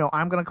climb, no,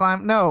 I'm gonna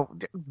climb, no,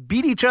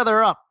 beat each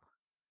other up.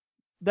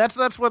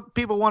 That's what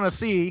people want to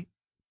see.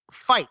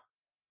 Fight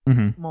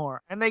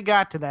more, and they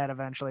got to that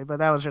eventually, but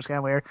that was just kind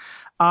of weird.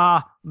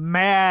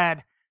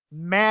 Mad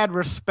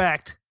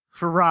respect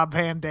for Rob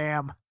Van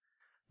Dam.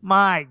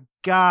 My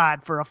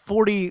God, for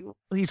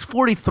he's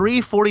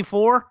 43,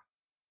 44,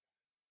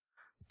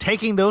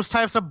 taking those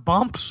types of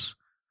bumps.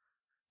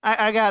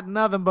 I got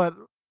nothing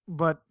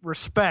but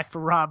respect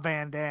for Rob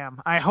Van Dam.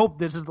 I hope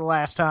this is the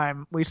last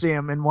time we see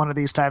him in one of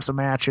these types of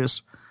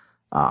matches.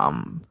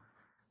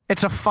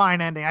 It's a fine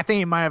ending. I think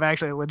he might have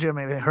actually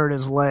legitimately hurt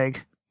his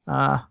leg,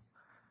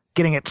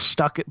 getting it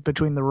stuck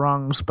between the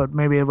rungs, but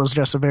maybe it was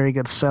just a very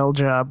good sell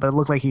job, but it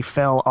looked like he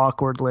fell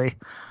awkwardly.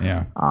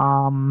 Yeah.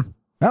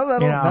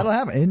 That'll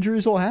happen.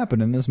 Injuries will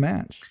happen in this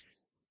match.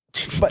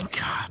 But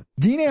God.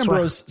 Dean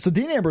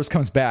Ambrose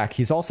comes back.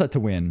 He's all set to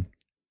win.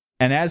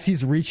 And as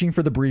he's reaching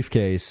for the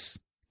briefcase,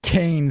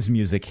 Kane's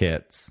music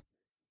hits.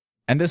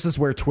 And this is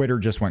where Twitter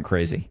just went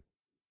crazy.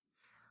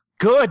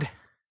 Good.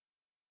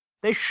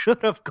 They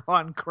should have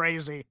gone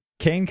crazy.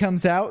 Kane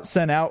comes out,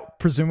 sent out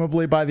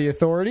presumably by the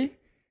Authority.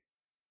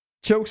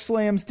 Choke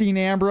slams Dean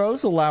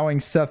Ambrose, allowing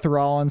Seth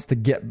Rollins to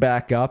get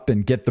back up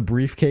and get the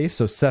briefcase.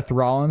 So Seth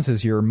Rollins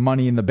is your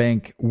Money in the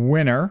Bank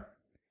winner.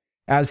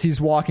 As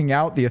he's walking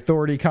out, the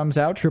Authority comes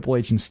out. Triple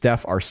H and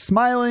Steph are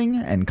smiling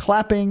and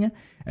clapping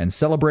and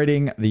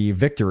celebrating the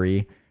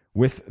victory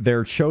with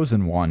their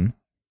chosen one,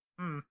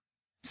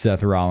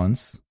 Seth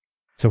Rollins.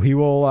 So he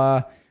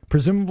will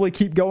presumably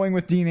keep going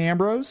with Dean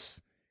Ambrose,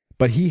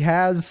 but he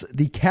has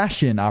the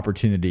cash-in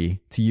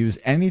opportunity to use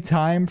any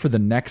time for the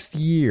next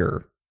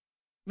year.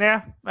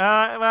 Yeah.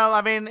 Well,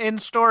 I mean, in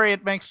story,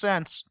 it makes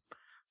sense.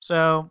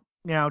 So,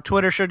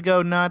 Twitter should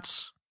go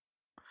nuts.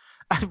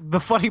 The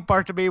funny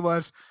part to me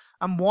was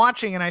I'm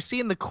watching and I see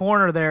in the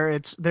corner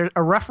there,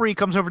 a referee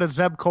comes over to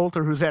Zeb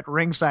Coulter, who's at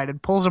ringside,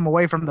 and pulls him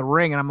away from the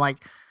ring. And I'm like,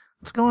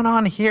 what's going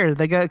on here?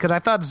 Because I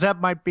thought Zeb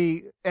might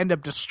end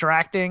up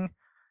distracting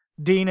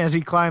Dean as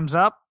he climbs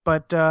up,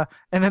 but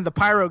and then the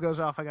pyro goes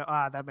off. I go,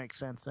 that makes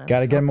sense. Got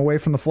to get him away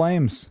from the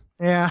flames.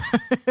 Yeah.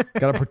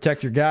 Got to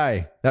protect your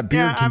guy. That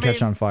beard can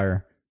catch on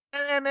fire.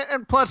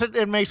 And plus,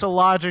 it makes a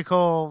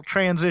logical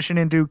transition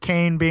into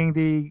Kane being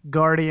the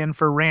guardian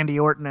for Randy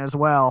Orton as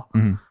well.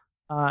 Mm-hmm.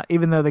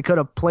 Even though they could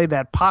have played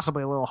that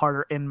possibly a little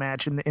harder in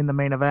match in the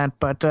main event,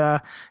 but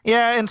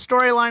in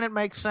storyline it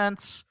makes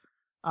sense.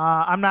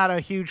 I'm not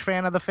a huge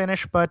fan of the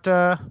finish, but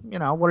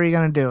what are you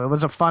going to do? It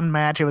was a fun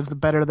match. It was the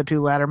better of the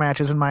two ladder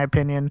matches, in my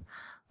opinion.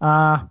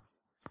 And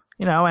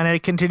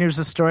it continues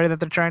the story that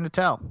they're trying to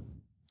tell.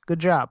 Good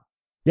job.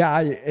 Yeah,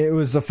 it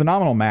was a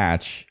phenomenal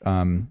match.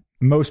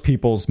 Most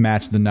people's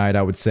match of the night,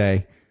 I would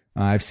say.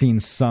 I've seen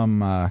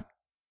some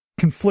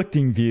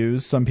conflicting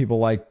views. Some people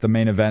like the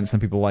main event. Some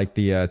people like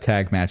the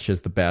tag match as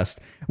the best.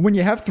 When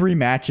you have three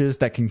matches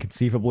that can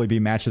conceivably be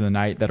match of the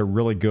night that are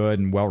really good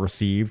and well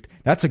received,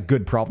 that's a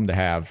good problem to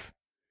have.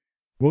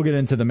 We'll get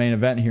into the main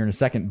event here in a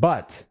second,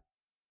 but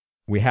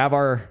we have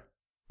our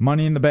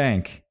Money in the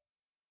Bank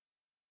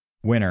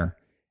winner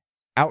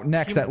out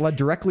next. That led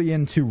directly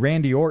into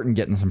Randy Orton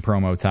getting some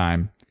promo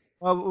time.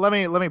 Well, let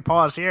me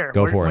pause here.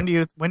 Go for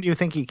it. When do you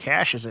think he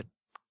cashes it?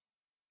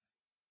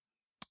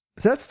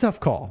 So that's a tough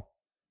call.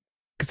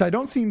 Because I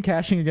don't see him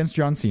cashing against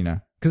John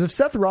Cena. Because if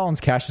Seth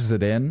Rollins cashes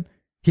it in,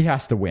 he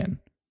has to win.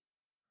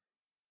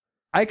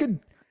 I could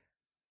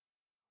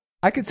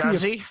see.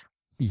 Does he?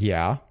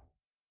 Yeah.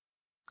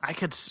 I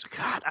could.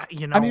 God,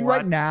 I mean, what?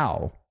 Right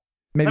now,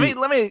 maybe.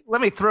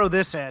 Let me throw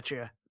this at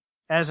you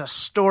as a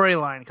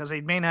storyline because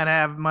he may not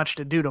have much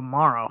to do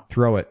tomorrow.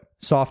 Throw it.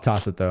 Soft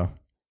toss it though.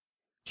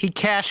 He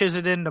cashes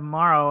it in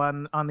tomorrow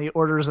on the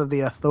orders of the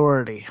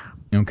Authority.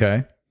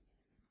 Okay.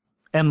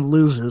 And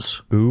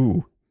loses.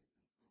 Ooh.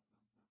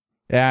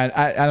 Yeah,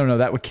 I don't know.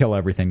 That would kill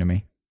everything to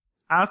me.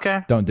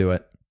 Okay. Don't do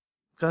it.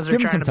 Because they're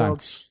trying to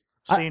build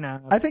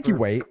Cena. I think you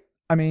wait.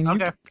 I mean,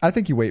 okay. I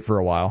think you wait for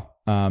a while.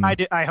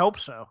 I hope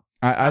so.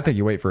 I think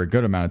you wait for a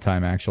good amount of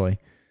time, actually.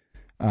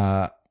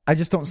 I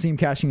just don't see him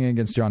cashing in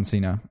against John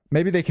Cena.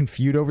 Maybe they can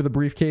feud over the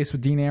briefcase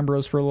with Dean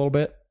Ambrose for a little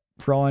bit,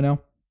 for all I know.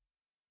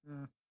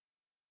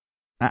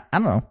 I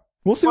don't know.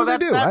 We'll see what they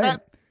do.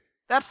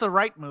 That's the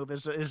right move,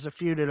 is to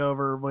feud it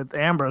over with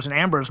Ambrose, and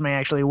Ambrose may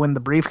actually win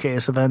the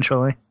briefcase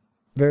eventually.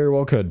 Very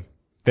well could.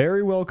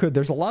 Very well could.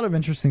 There's a lot of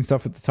interesting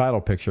stuff with the title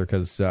picture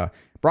because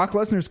Brock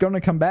Lesnar's going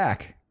to come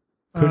back.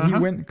 Could he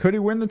win? Could he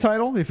win the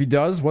title? If he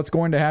does, what's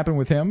going to happen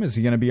with him? Is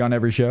he going to be on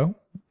every show?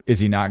 Is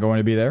he not going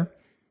to be there?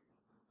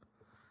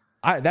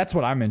 That's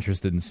what I'm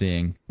interested in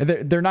seeing.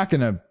 They're not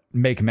going to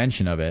make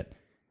mention of it,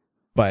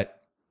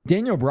 but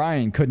Daniel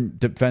Bryan couldn't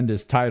defend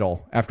his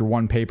title after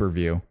one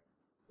pay-per-view,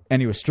 and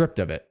he was stripped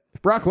of it.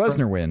 If Brock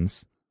Lesnar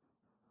wins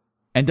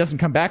and doesn't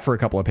come back for a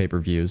couple of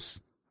pay-per-views,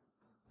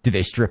 do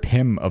they strip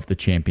him of the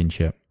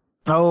championship?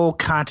 Oh,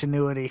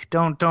 continuity.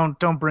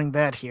 Don't bring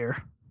that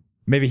here.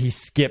 Maybe he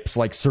skips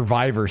like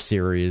Survivor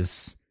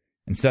Series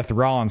and Seth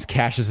Rollins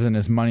cashes in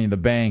his Money in the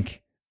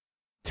Bank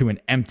to an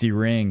empty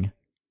ring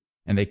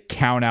and they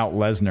count out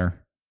Lesnar.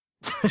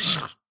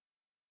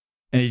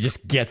 And he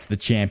just gets the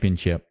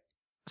championship.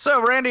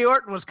 So Randy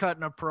Orton was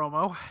cutting a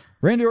promo.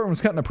 Randy Orton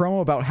was cutting a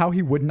promo about how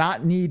he would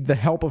not need the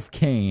help of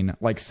Kane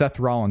like Seth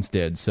Rollins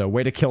did. So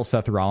way to kill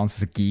Seth Rollins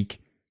as a geek.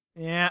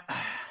 Yeah.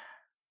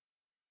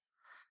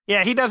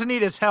 Yeah, he doesn't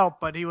need his help,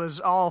 but he was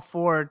all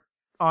for it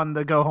on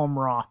the Go Home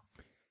Raw.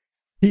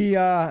 He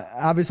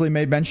obviously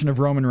made mention of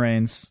Roman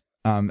Reigns.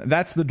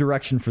 That's the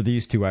direction for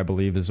these two, I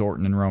believe, is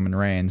Orton and Roman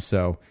Reigns.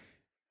 So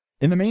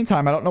in the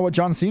meantime, I don't know what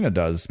John Cena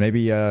does.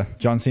 Maybe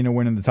John Cena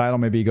winning the title.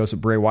 Maybe he goes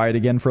with Bray Wyatt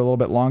again for a little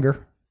bit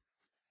longer.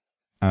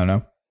 I don't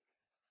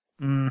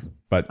know.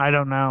 But I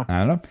don't know.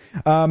 I don't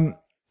know.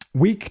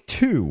 Week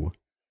 2.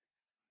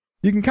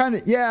 You can kind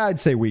of, I'd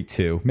say week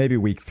 2. Maybe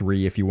week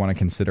 3 if you want to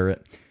consider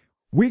it.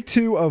 Week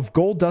 2 of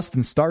Goldust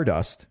and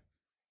Stardust.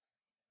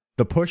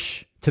 The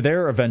push to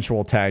their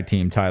eventual tag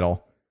team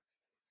title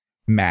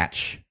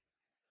match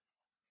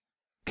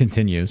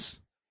continues.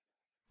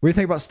 What do you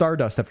think about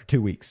Stardust after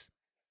 2 weeks?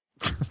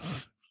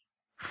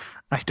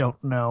 I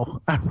don't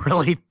know. I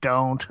really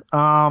don't.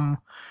 I'm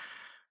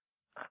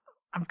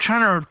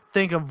trying to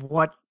think of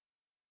what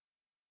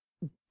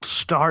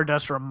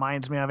Stardust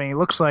reminds me of. I mean, he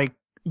looks like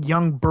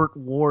young Burt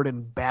Ward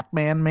in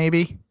Batman,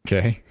 maybe.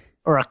 Okay.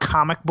 Or a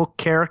comic book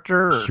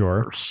character.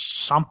 Sure. Or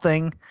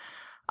something.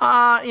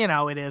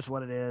 It is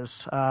what it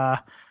is.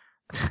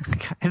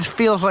 It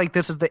feels like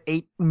this is the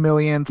 8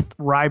 millionth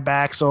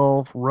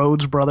Ryback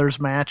Rhodes Brothers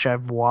match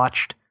I've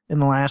watched in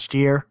the last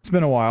year. It's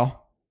been a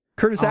while.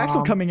 Curtis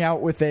Axel coming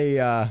out with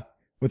a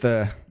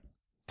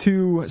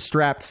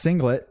 2-strapped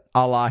singlet,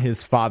 a la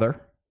his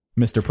father,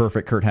 Mr.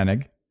 Perfect Kurt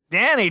Hennig.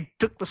 Danny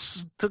took the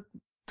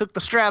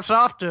straps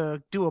off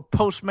to do a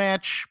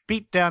post-match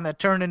beatdown that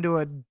turned into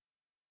a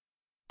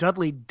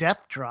Dudley death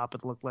drop,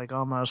 it looked like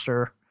almost,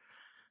 or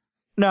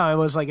no, it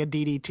was like a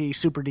DDT,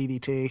 super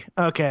DDT.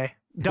 Okay.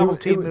 Double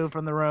team move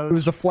from the Rhodes. It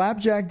was the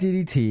flapjack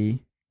DDT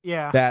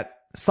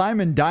that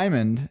Simon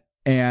Diamond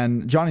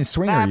and Johnny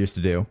Swinger used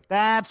to do.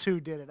 That's who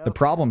did it. Okay. The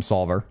problem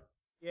solver.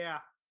 Yeah.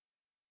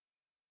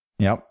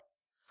 Yep.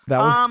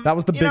 That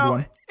was the big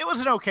one. It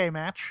was an okay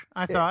match,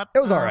 I thought. It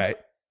was all right.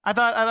 I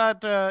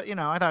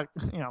thought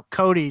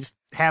Cody's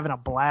having a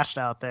blast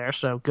out there,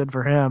 so good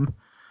for him.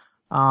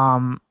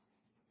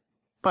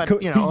 But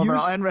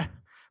overall,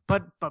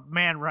 but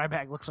man,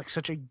 Ryback looks like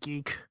such a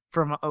geek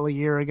from a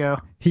year ago.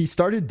 He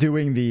started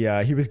doing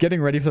he was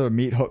getting ready for the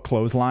meat hook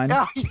clothesline.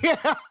 Oh,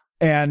 yeah.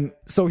 And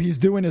so he's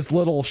doing his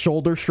little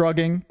shoulder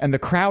shrugging, and the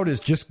crowd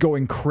is just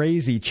going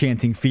crazy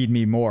chanting "Feed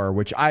me more,"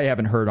 which I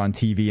haven't heard on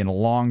TV in a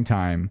long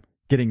time,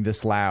 getting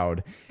this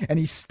loud. And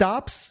he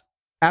stops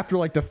after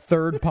like the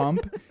third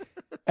pump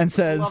and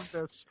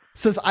says,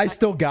 "I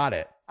still got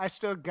it. I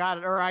still got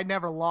it," or "I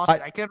never lost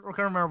it." I can't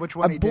remember which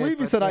one he did. I believe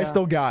he said, "I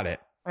still got it."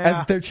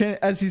 Yeah.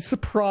 As he's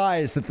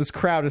surprised that this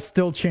crowd is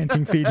still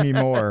chanting "Feed me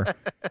more"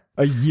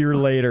 a year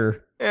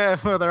later. Yeah,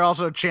 well, they're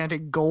also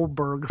chanting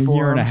Goldberg for a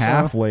year and a him,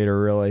 half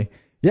later, really.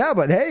 Yeah,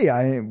 but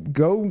hey,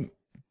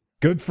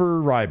 good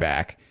for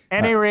Ryback.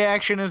 Any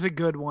reaction is a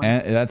good one.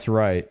 That's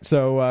right.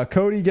 So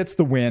Cody gets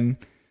the win.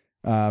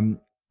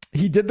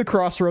 He did the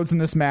Crossroads in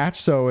this match,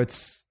 so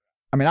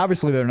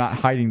obviously they're not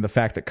hiding the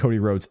fact that Cody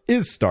Rhodes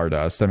is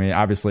Stardust.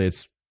 Obviously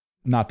it's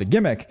not the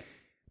gimmick,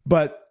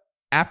 but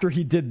after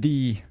he did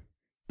the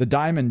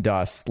Diamond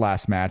Dust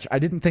last match, I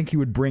didn't think he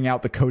would bring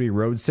out the Cody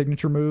Rhodes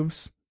signature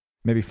moves.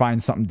 Maybe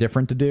find something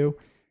different to do.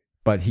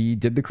 But he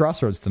did the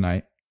Crossroads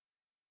tonight.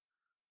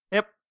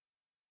 Yep.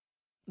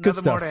 Good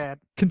Nothing stuff. more to add.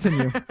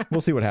 Continue.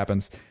 We'll see what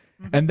happens.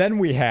 And then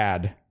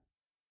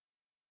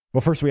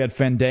first we had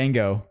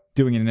Fandango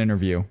doing an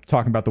interview,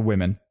 talking about the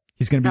women.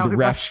 He's going to be the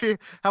ref.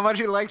 How much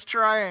he likes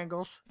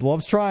triangles.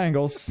 Loves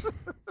triangles.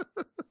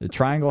 The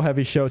triangle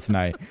heavy show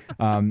tonight.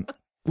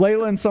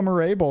 Layla and Summer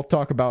Rae both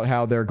talk about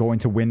how they're going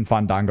to win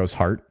Fandango's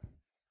heart.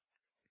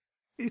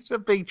 He's a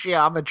big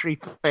geometry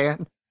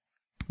fan.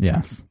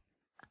 Yes.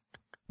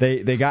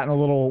 They got in a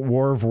little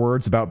war of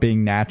words about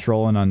being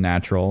natural and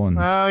unnatural. And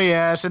oh,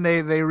 yes, and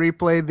they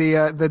replayed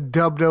the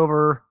dubbed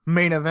over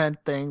main event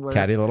thing.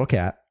 Catty Little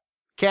Cat.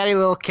 Catty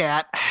Little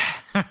Cat.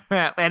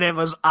 And it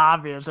was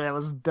obvious that it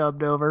was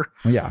dubbed over.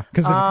 Yeah,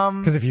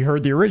 because if you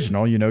heard the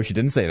original, you know she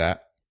didn't say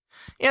that.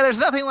 Yeah, there's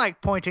nothing like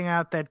pointing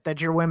out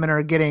that your women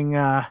are getting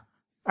are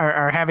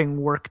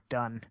having work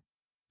done.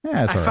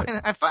 Yeah, that's all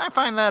right. I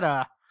find that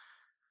a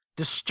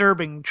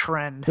disturbing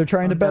trend. They're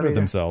trying to better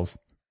themselves.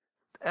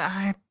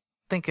 I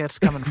think it's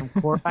coming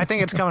from I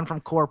think it's coming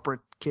from corporate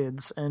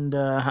kids, and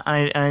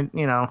I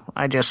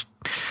just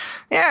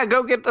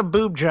go get a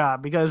boob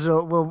job because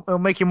it'll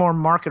make you more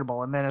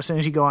marketable, and then as soon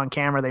as you go on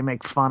camera, they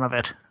make fun of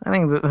it. I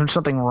think there's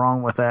something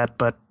wrong with that,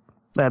 but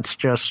that's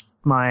just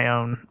my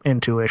own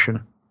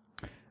intuition.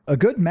 A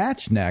good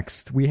match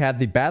next. We had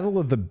the Battle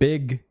of the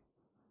Big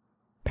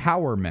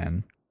Power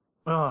Men.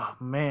 Oh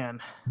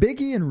man,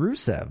 Big E and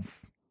Rusev.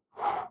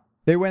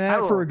 They went at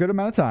it for a good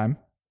amount of time.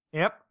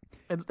 Yep.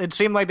 It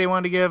seemed like they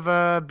wanted to give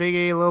Big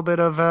E a little bit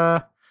of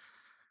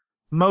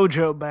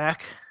mojo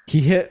back.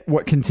 He hit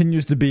what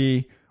continues to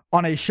be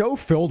on a show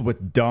filled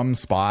with dumb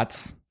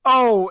spots.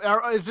 Oh,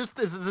 is this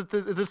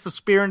the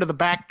spear into the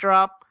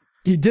backdrop?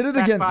 He did it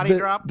again.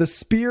 The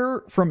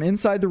spear from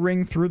inside the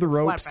ring through the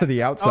ropes to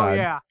the outside. Oh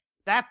yeah,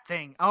 that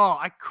thing. Oh,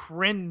 I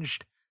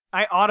cringed.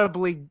 I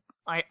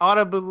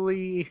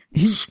audibly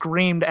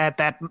screamed at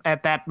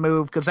that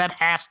move because that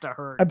has to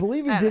hurt. I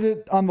believe he did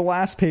it on the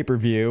last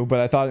pay-per-view, but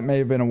I thought it may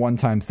have been a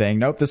one-time thing.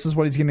 Nope, this is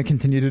what he's going to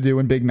continue to do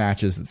in big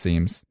matches, it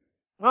seems.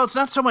 Well, it's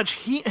not so much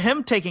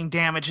him taking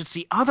damage; it's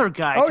the other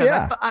guy. Oh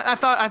yeah, I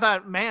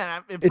thought,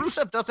 man, if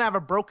Rusev doesn't have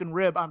a broken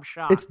rib, I'm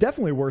shocked. It's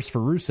definitely worse for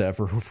Rusev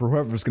or for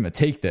whoever's going to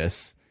take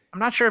this. I'm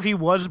not sure if he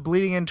was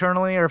bleeding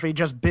internally or if he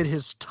just bit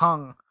his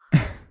tongue,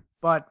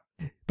 but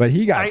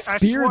he got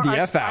speared the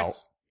F out.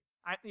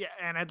 Yeah,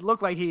 and it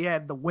looked like he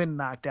had the wind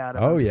knocked out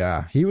of him. Oh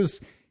yeah, he was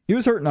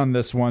hurting on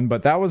this one,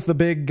 but that was the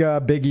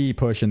Big E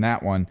push in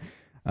that one.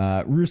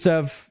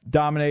 Rusev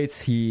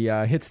dominates. He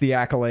hits the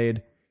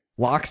accolade,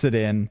 locks it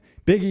in.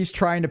 Big E's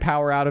trying to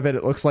power out of it.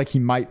 It looks like he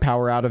might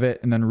power out of it,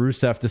 and then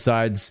Rusev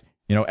decides,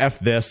 F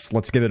this,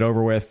 let's get it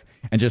over with,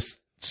 and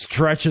just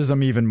stretches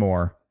him even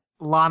more.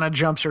 Lana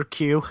jumps her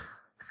cue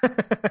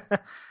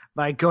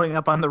by going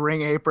up on the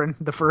ring apron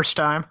the first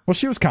time. Well,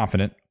 she was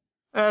confident.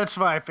 That's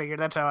why I figured.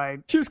 That's how I...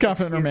 She was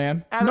confident in her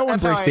man. No one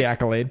breaks the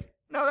accolade.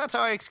 No, that's how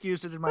I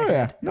excused it in my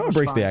head. No one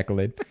breaks the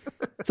accolade.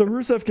 So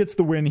Rusev gets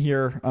the win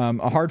here.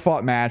 A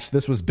hard-fought match.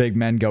 This was big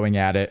men going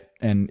at it.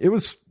 And it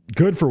was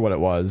good for what it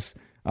was.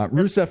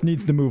 Rusev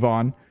needs to move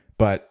on,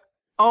 but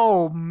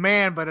oh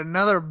man, but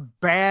another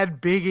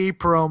bad Big E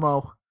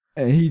promo.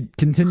 He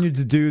continued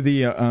to do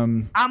the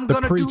I'm the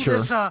gonna preacher. do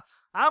this.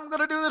 I'm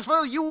gonna do this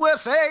for the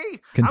USA.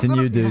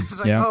 Continued to, It's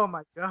like, yeah. oh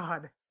my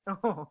god.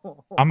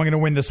 I'm gonna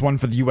win this one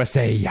for the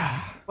USA.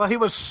 Well, he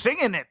was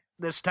singing it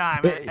this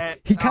time.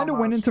 He kind of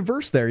went into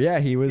verse there. Yeah,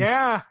 he was.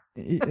 Yeah.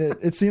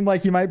 It seemed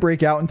like he might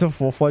break out into a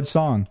full-fledged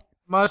song.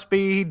 Must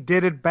be he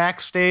did it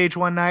backstage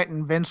one night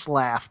and Vince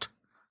laughed.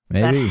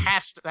 Maybe.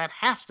 That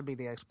has to be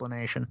the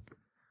explanation.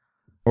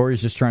 Or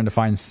he's just trying to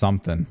find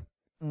something.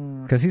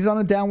 Because he's on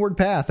a downward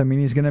path. I mean,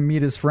 he's going to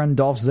meet his friend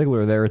Dolph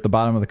Ziggler there at the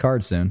bottom of the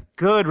card soon.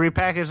 Good.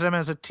 Repackage them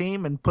as a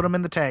team and put them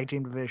in the tag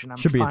team division. I'm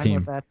Should be fine a team.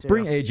 with that too.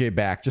 Bring AJ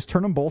back. Just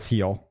turn them both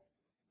heel.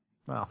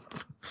 Well,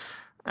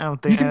 I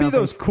don't think You can be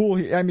those cool.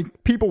 I mean,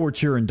 people were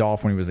cheering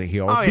Dolph when he was a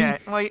heel. Oh yeah.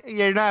 Well,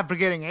 you're not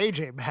getting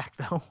AJ back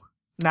though.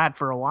 Not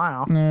for a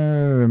while.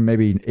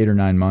 Maybe 8 or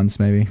 9 months.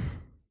 Maybe.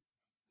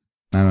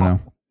 I don't know.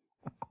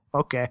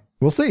 Okay.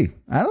 We'll see.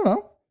 I don't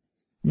know.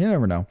 You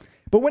never know.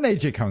 But when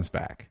AJ comes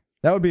back,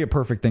 that would be a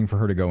perfect thing for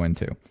her to go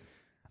into.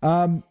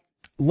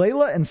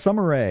 Layla and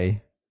Summer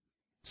Rae.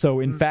 So,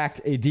 in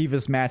fact, a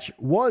Divas match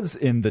was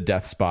in the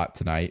death spot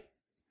tonight.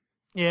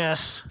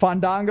 Yes.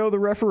 Fandango, the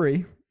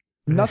referee.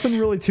 Nothing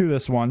really to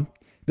this one.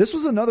 This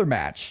was another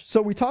match.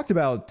 So, we talked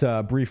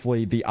about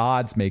briefly the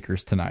odds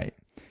makers tonight.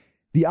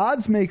 The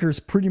odds makers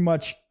pretty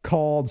much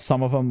called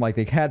some of them, like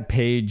they had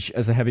Paige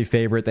as a heavy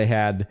favorite. They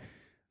had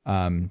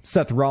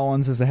Seth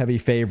Rollins as a heavy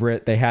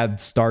favorite. They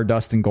had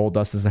Stardust and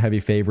Goldust as a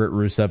heavy favorite.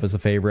 Rusev as a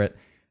favorite.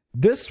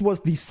 This was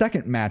the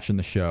second match in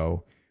the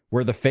show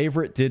where the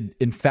favorite did,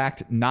 in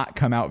fact, not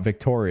come out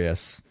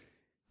victorious.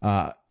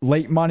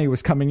 Late money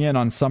was coming in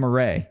on Summer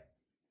Rae,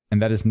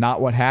 and that is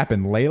not what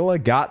happened.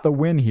 Layla got the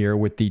win here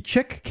with the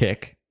chick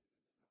kick.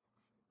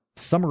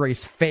 Summer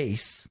Rae's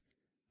face.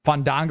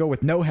 Fandango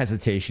with no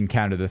hesitation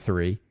counted the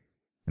 3.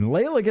 And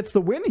Layla gets the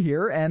win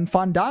here, and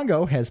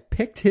Fandango has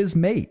picked his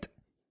mate.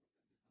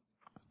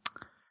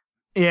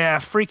 Yeah,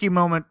 freaky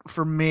moment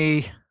for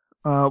me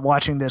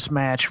watching this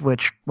match,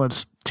 which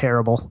was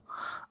terrible.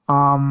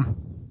 As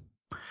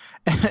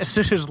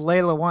soon as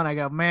Layla won, I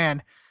go,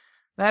 man,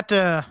 that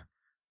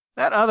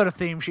other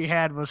theme she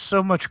had was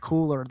so much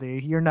cooler.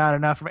 The "You're Not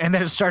Enough," and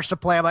then it starts to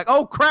play. I'm like,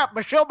 oh crap,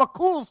 Michelle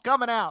McCool's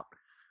coming out,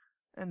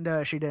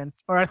 and she didn't.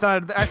 Or I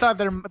thought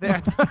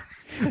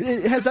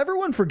Has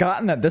everyone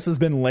forgotten that this has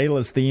been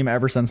Layla's theme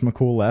ever since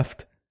McCool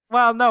left?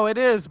 Well, no, it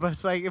is, but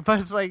it's like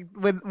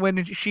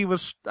when she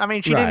was. I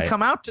mean, she didn't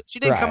come out. She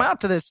didn't come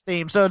out to this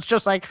theme, so it's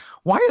just like,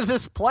 why is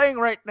this playing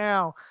right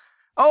now?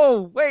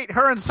 Oh, wait,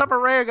 her and Summer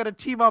Rae are going to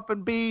team up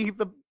and be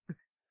the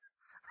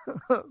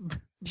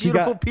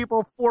Beautiful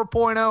People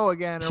 4.0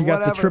 again. Or she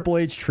got the Triple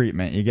H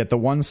treatment. You get the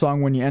one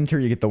song when you enter,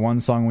 you get the one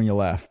song when you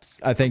left.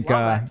 I think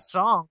that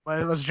song,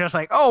 but it was just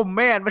like, oh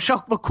man,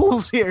 Michelle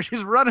McCool's here.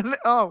 She's running.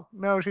 Oh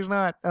no, she's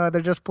not.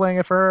 They're just playing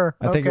it for her.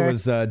 I think it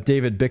was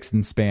David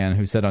Bixenspan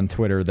who said on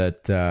Twitter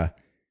that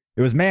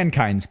it was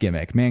Mankind's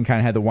gimmick.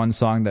 Mankind had the one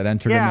song that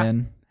entered him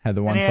in. Had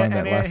the one song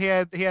that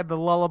left. He had the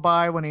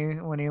lullaby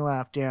when he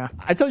left. Yeah.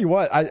 I tell you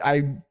what,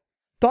 I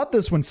thought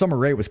this when Summer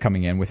Rae was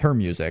coming in with her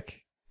music.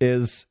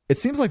 It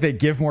seems like they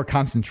give more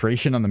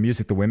concentration on the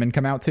music the women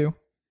come out to.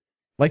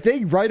 Like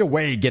they right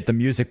away get the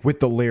music with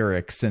the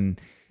lyrics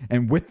and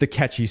with the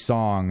catchy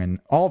song and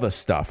all this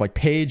stuff. Like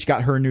Paige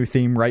got her new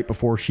theme right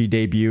before she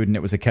debuted and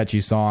it was a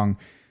catchy song.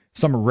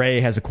 Summer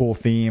Rae has a cool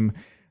theme.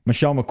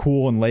 Michelle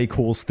McCool and Lay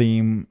Cool's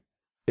theme,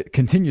 it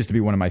continues to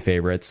be one of my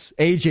favorites.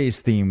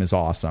 AJ's theme is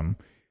awesome.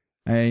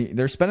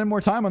 They're spending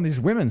more time on these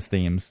women's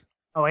themes.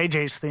 Oh,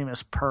 AJ's theme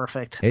is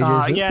perfect.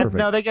 AJ's is perfect.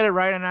 No, they get it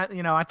right. And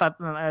I thought,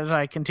 as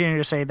I continue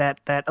to say, that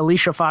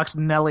Alicia Fox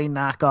Nelly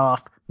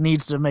knockoff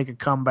needs to make a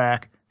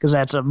comeback because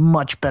that's a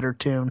much better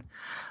tune.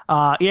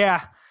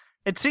 Yeah,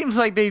 it seems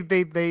like they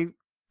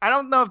I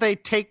don't know if they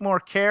take more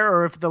care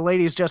or if the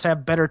ladies just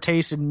have better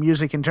taste in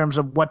music in terms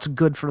of what's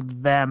good for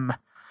them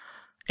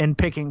in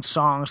picking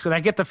songs. Because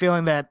I get the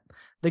feeling that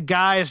the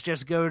guys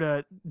just go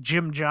to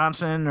Jim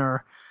Johnson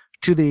or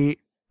to the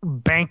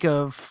bank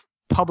of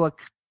public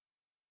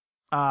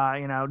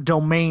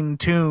domain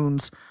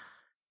tunes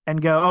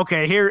and go,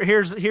 okay,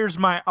 here's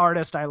my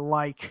artist I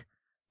like.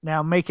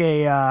 Now make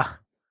a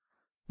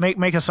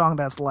song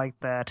that's like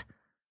that.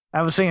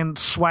 I was seeing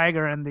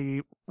Swagger and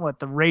the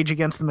Rage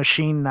Against the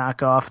Machine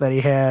knockoff that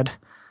he had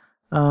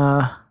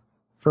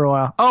for a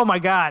while. Oh my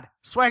God,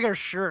 Swagger's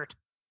shirt.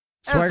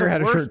 Swagger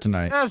had a shirt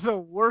tonight. That's the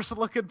worst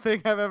looking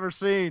thing I've ever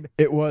seen.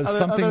 It was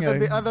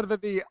other than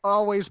the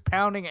always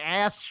pounding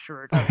ass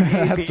shirt.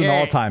 That's an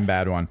all-time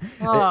bad one.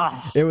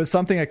 It was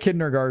something a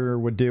kindergartner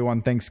would do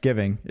on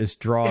Thanksgiving: is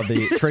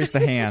trace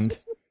the hand.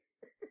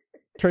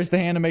 Trace the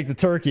hand to make the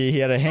turkey. He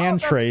had a hand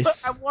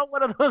trace. I want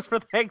one of those for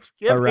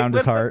Thanksgiving around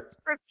his heart.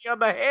 Turkey on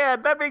the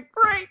hand. That'd be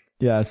great.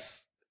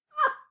 Yes,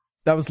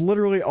 that was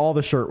literally all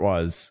the shirt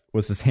was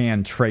his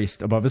hand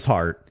traced above his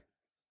heart.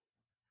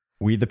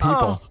 We the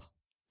people. Oh.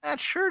 That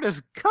shirt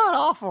is god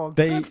awful.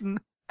 They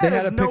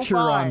had a picture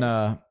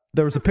on.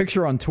 There was a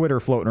picture on Twitter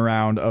floating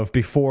around of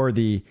before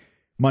the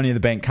Money in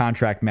the Bank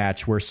contract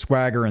match where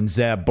Swagger and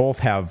Zeb both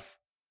have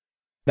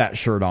that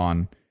shirt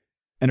on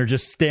and are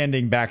just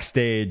standing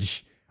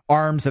backstage,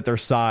 arms at their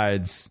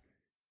sides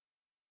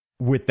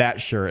with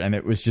that shirt, and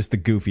it was just the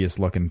goofiest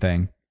looking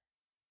thing.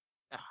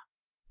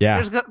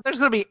 Yeah. There's going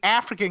to be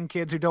African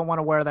kids who don't want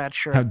to wear that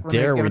shirt. How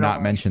dare we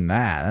not mention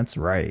that? That's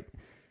right.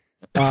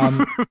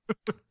 And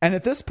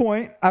at this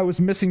point, I was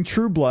missing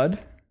True Blood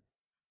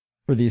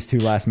for these two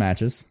last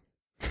matches.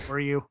 Were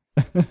you?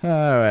 All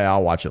right,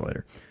 I'll watch it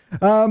later.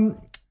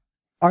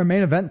 Our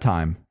main event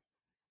time.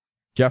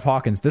 Jeff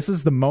Hawkins, this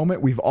is the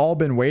moment we've all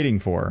been waiting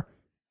for.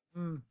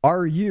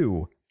 Are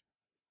you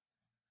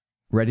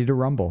ready to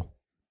rumble?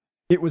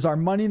 It was our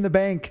Money in the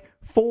Bank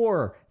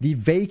for the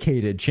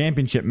vacated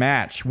championship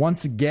match.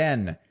 Once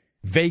again,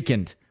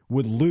 Vacant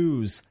would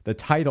lose the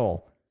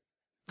title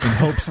in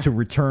hopes to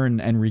return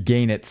and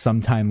regain it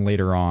sometime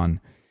later on.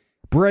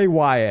 Bray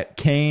Wyatt,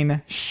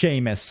 Kane,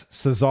 Sheamus,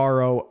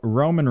 Cesaro,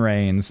 Roman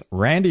Reigns,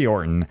 Randy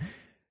Orton,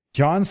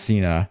 John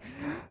Cena,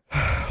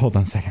 hold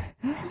on a second,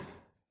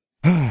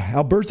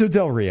 Alberto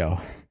Del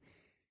Rio,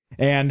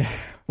 and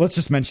let's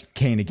just mention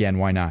Kane again,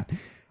 why not?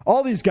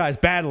 All these guys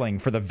battling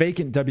for the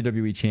vacant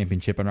WWE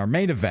Championship in our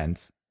main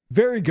event.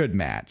 Very good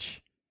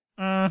match.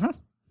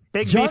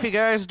 Big beefy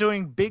guys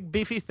doing big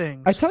beefy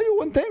things. I tell you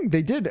one thing,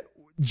 they did.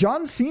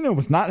 John Cena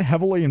was not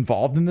heavily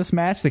involved in this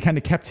match. They kind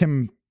of kept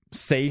him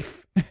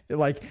safe.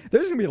 Like,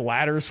 there's going to be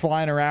ladders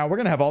flying around. We're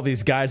going to have all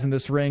these guys in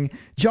this ring.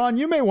 John,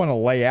 you may want to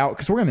lay out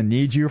because we're going to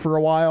need you for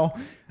a while.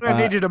 We're going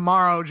to need you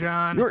tomorrow,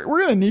 John. We're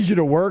going to need you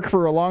to work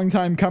for a long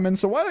time coming.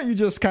 So why don't you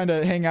just kind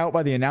of hang out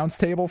by the announce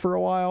table for a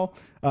while?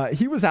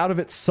 He was out of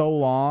it so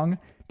long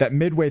that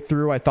midway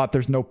through, I thought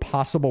there's no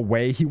possible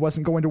way he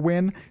wasn't going to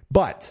win.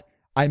 But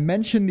I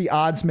mentioned the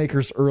odds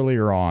makers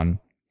earlier on,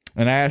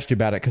 and I asked you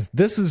about it because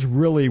this is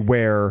really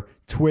where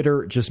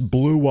Twitter just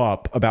blew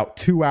up about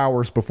 2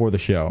 hours before the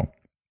show.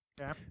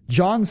 Yeah.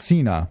 John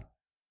Cena,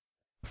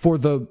 for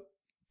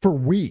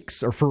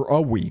weeks or for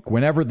a week,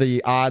 whenever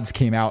the odds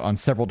came out on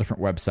several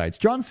different websites,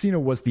 John Cena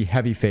was the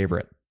heavy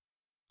favorite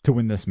to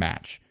win this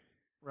match.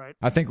 Right.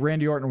 I think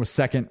Randy Orton was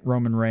second.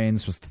 Roman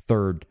Reigns was the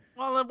third.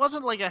 Well, it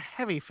wasn't like a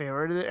heavy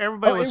favorite.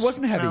 It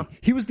wasn't heavy.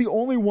 He was the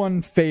only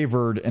one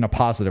favored in a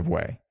positive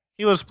way.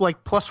 He was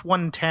like plus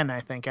 110,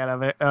 I think, out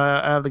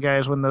of the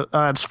guys when the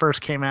odds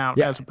first came out,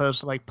 as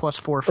opposed to like plus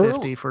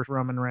 450 for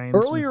Roman Reigns.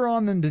 Earlier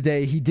on in the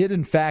day, he did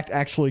in fact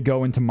actually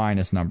go into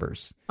minus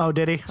numbers. Oh,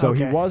 did he? So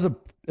he was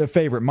a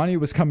favorite. Money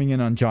was coming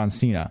in on John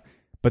Cena.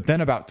 But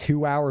then about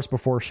 2 hours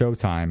before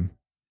showtime,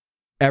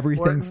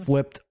 everything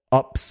flipped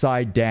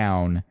upside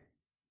down,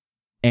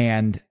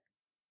 and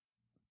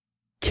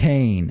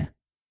Kane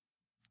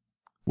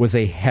was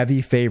a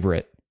heavy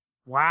favorite.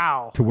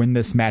 Wow. To win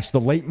this match. The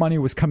late money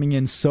was coming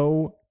in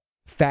so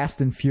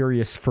fast and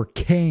furious for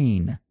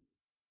Kane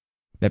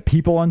that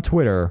people on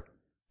Twitter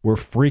were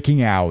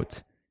freaking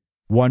out,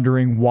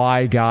 wondering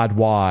why, God,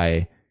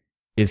 why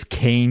is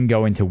Kane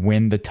going to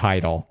win the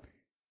title?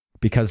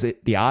 Because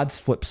the odds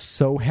flipped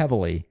so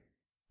heavily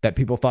that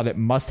people thought it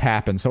must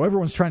happen. So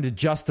everyone's trying to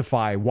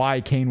justify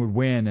why Kane would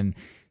win, and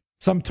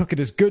some took it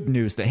as good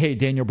news that, hey,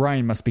 Daniel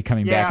Bryan must be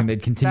coming back, and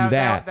they'd continue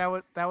that.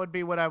 That would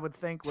be what I would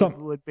think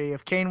would be.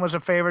 If Kane was a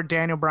favorite,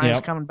 Daniel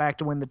Bryan's coming back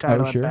to win the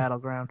title at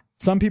Battleground.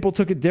 Some people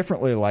took it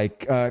differently,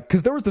 like,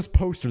 because there was this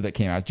poster that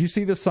came out. Did you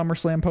see this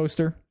SummerSlam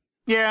poster?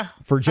 Yeah.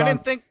 For John. I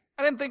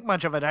didn't think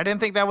much of it. I didn't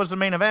think that was the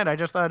main event. I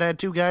just thought it had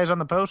two guys on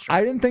the poster.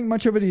 I didn't think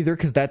much of it either,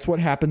 because that's what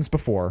happens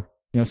before.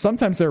 You know,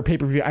 sometimes there are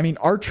pay-per-view. I mean,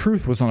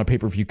 R-Truth was on a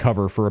pay-per-view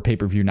cover for a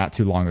pay-per-view not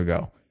too long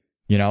ago.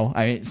 You know,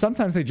 I mean,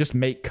 sometimes they just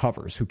make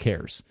covers. Who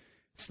cares?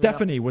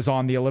 Stephanie was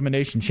on the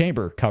Elimination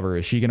Chamber cover.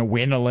 Is she going to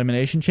win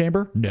Elimination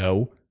Chamber?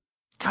 No.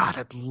 God,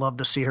 I'd love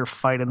to see her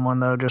fight in one,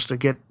 though, just to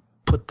get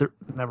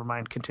never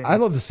mind, continue. I'd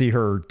love to see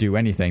her do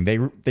anything.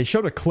 They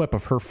showed a clip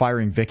of her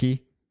firing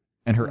Vicky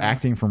and her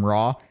acting from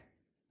Raw.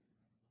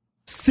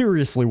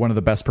 Seriously, one of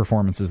the best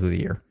performances of the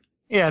year.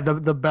 Yeah,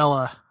 the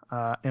Bella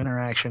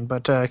interaction.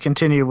 But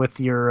continue with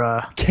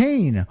your...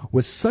 Kane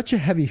was such a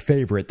heavy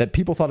favorite that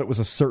people thought it was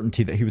a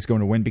certainty that he was going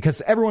to win,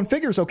 because everyone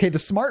figures, okay, the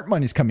smart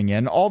money's coming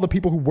in. All the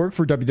people who work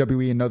for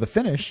WWE and know the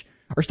finish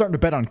are starting to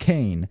bet on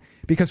Kane,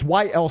 because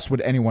why else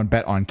would anyone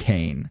bet on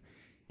Kane?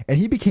 And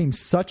he became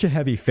such a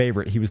heavy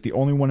favorite. He was the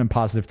only one in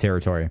positive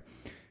territory,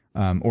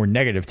 or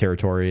negative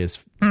territory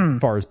as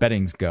far as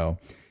bettings go,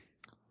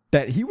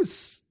 that he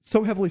was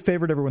so heavily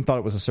favored, everyone thought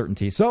it was a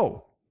certainty.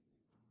 So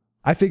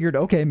I figured,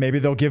 okay, maybe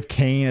they'll give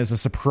Kane as a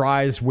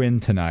surprise win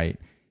tonight.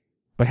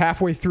 But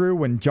halfway through,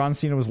 when John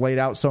Cena was laid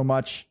out so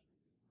much,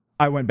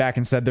 I went back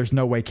and said, there's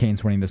no way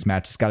Kane's winning this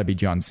match. It's got to be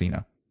John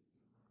Cena.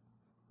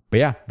 But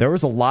yeah, there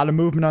was a lot of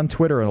movement on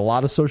Twitter and a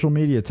lot of social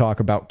media talk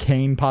about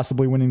Kane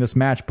possibly winning this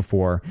match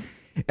before.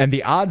 And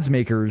the odds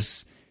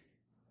makers,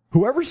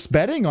 whoever's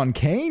betting on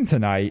Kane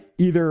tonight,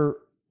 either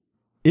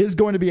is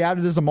going to be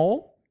outed as a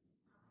mole,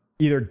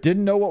 either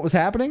didn't know what was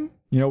happening,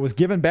 was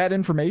given bad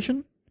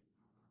information.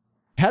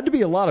 Had to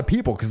be a lot of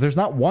people, because there's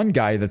not one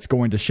guy that's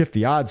going to shift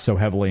the odds so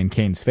heavily in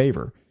Kane's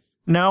favor.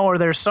 No, or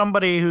there's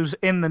somebody who's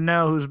in the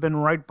know who's been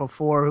right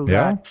before who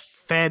got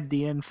fed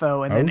the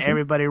info and then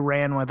everybody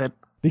ran with it.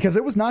 Because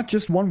it was not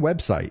just one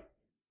website.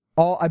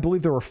 I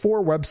believe there were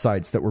 4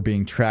 websites that were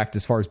being tracked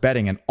as far as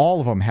betting, and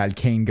all of them had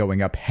Kane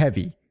going up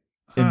heavy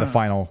in the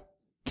final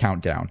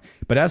countdown.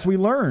 But as we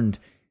learned,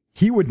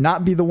 he would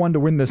not be the one to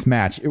win this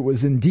match. It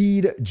was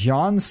indeed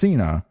John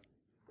Cena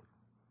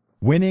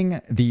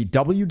winning the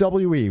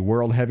WWE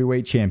World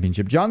Heavyweight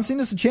Championship. John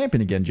Cena's the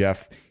champion again,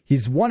 Jeff.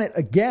 He's won it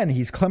again.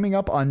 He's coming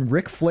up on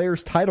Ric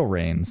Flair's title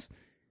reigns.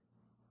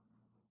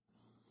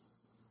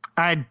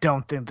 I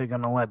don't think they're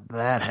going to let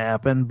that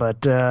happen,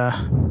 but,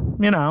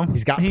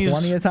 he's got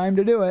plenty of time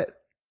to do it.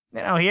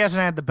 He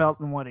hasn't had the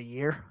belt in, a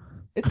year?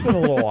 It's been a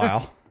little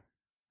while.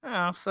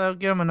 Oh, so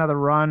give him another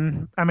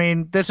run. I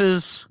mean, this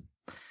is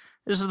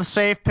the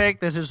safe pick.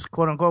 This is,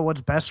 quote unquote,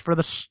 what's best for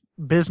the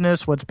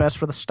business, what's best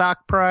for the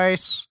stock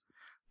price,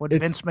 what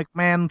Vince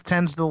McMahon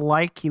tends to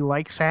like. He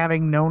likes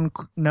having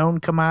known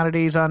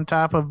commodities on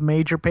top of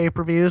major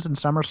pay-per-views, and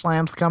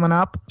SummerSlam's coming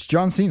up. It's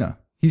John Cena.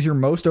 He's your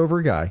most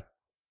over guy.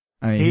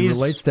 I mean, he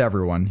relates to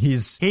everyone.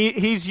 He's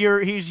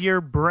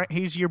your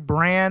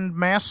brand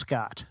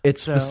mascot.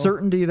 It's the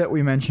certainty that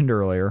we mentioned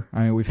earlier.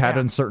 I mean, we've had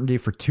uncertainty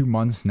for 2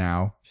 months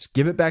now. Just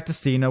give it back to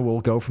Cena.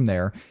 We'll go from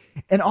there.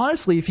 And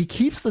honestly, if he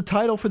keeps the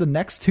title for the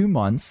next 2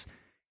 months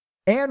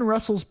and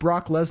wrestles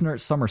Brock Lesnar at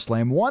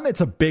SummerSlam, one,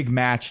 it's a big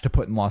match to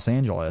put in Los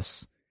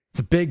Angeles. It's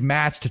a big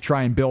match to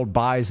try and build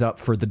buys up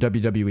for the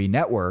WWE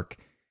Network.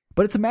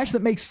 But it's a match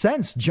that makes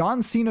sense.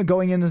 John Cena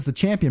going in as the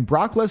champion.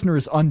 Brock Lesnar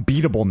is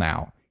unbeatable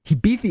now. He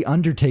beat The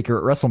Undertaker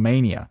at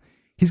WrestleMania.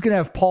 He's going to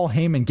have Paul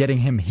Heyman getting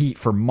him heat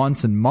for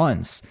months and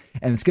months,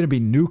 and it's going to be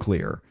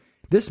nuclear.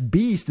 This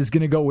beast is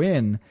going to go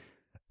in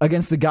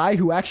against the guy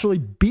who actually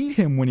beat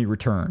him when he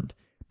returned.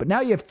 But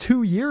now you have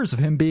 2 years of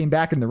him being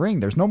back in the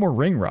ring. There's no more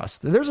ring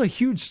rust. There's a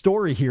huge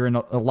story here in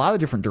a lot of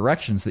different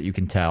directions that you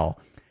can tell.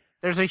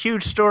 There's a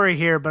huge story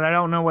here, but I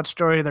don't know what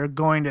story they're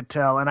going to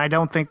tell, and I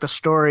don't think the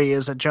story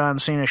is that John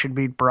Cena should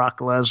beat Brock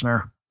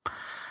Lesnar.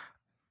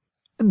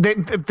 They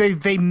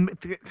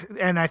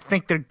and I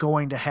think they're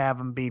going to have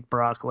him beat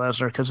Brock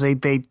Lesnar because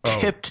they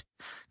tipped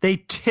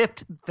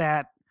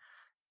that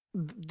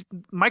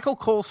Michael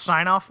Cole's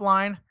sign-off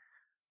line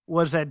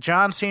was that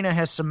John Cena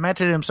has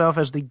cemented himself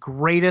as the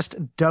greatest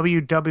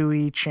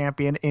WWE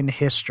champion in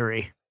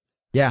history.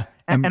 Yeah.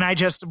 And I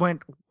just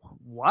went,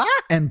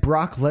 what? And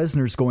Brock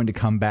Lesnar's going to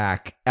come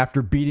back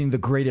after beating the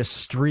greatest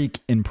streak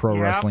in pro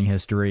wrestling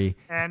history.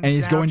 And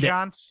he's going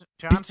John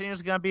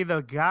Cena's going to be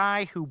the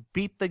guy who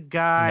beat the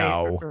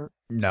guy.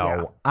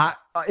 No. Yeah.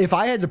 If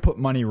I had to put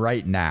money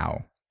right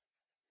now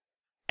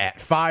at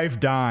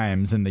 5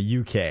 dimes in the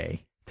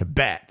UK to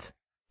bet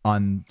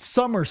on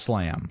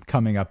SummerSlam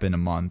coming up in a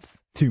month,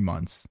 2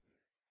 months,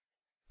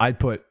 I'd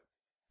put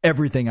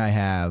everything I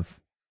have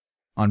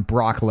on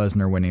Brock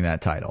Lesnar winning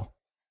that title.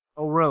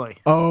 Oh, really?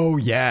 Oh,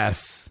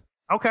 yes.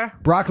 Okay.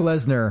 Brock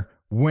Lesnar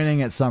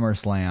winning at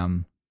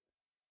SummerSlam,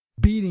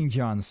 beating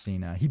John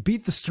Cena. He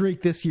beat the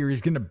streak this year.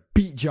 He's going to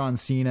beat John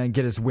Cena and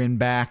get his win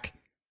back.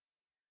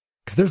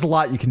 Because there's a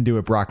lot you can do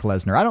with Brock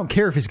Lesnar. I don't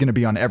care if he's going to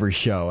be on every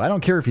show. I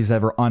don't care if he's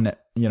ever on,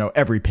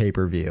 every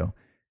pay-per-view.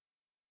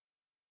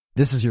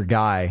 This is your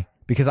guy.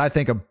 Because I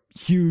think a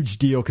huge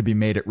deal could be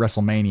made at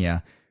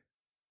WrestleMania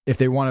if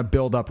they want to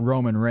build up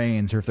Roman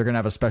Reigns or if they're going to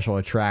have a special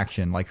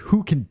attraction. Like,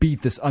 who can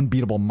beat this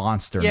unbeatable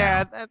monster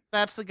now?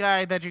 That's the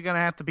guy that you're going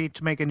to have to beat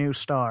to make a new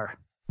star.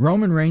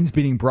 Roman Reigns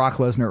beating Brock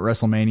Lesnar at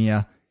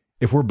WrestleMania,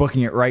 if we're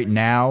booking it right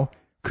now,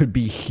 could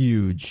be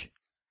huge.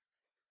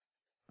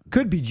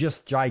 Could be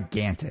just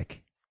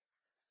gigantic.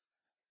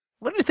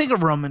 What do you think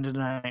of Roman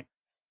tonight?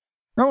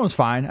 Roman was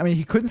fine. I mean,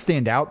 he couldn't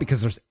stand out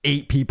because there's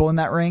 8 people in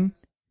that ring.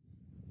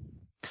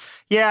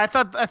 Yeah, I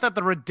thought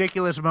the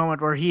ridiculous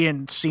moment where he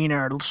and Cena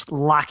are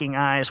locking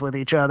eyes with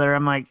each other.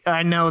 I'm like,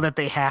 I know that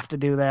they have to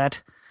do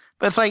that,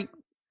 but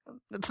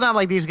it's not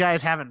like these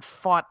guys haven't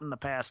fought in the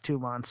past 2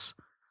 months.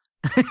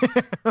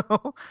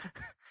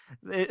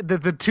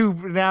 the two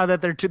now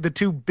that they're the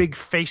two big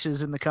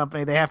faces in the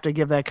company, they have to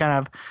give that kind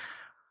of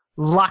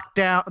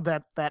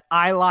lockdown, that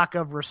eye lock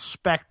of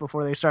respect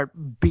before they start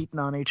beating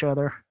on each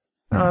other.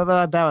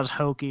 That was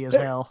hokey as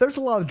hell. There's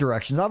a lot of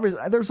directions. Obviously,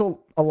 there's a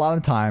lot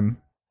of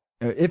time.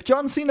 If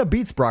John Cena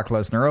beats Brock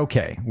Lesnar,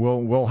 okay,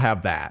 we'll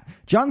have that.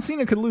 John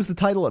Cena could lose the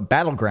title at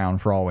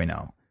Battleground for all we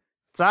know.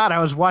 It's odd. I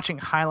was watching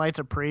highlights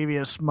of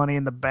previous Money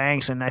in the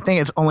Banks, and I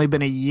think it's only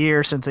been a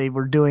year since they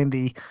were doing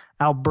the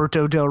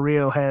Alberto Del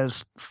Rio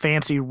has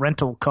fancy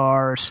rental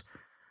cars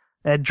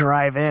at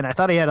drive-in. I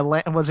thought he had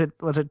was it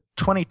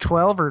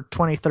 2012 or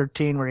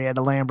 2013 where he had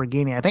a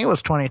Lamborghini? I think it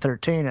was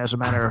 2013, as a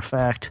matter of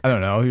fact. I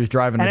don't know. He was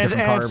driving a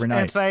different car every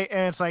night.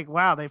 It's like,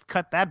 wow, they've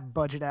cut that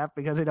budget out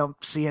because they don't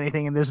see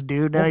anything in this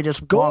dude. Now he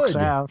just walks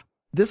out.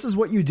 This is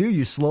what you do.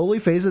 You slowly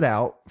phase it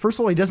out. First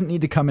of all, he doesn't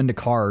need to come into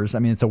cars. I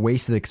mean, it's a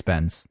wasted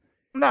expense.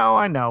 No,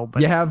 I know,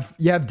 but you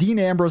have Dean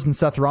Ambrose and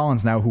Seth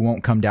Rollins now who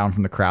won't come down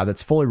from the crowd.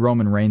 That's fully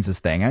Roman Reigns'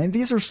 thing. I mean,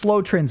 these are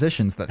slow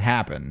transitions that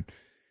happen.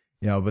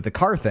 But the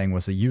car thing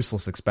was a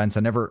useless expense.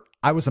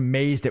 I was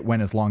amazed it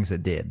went as long as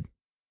it did.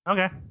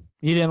 Okay.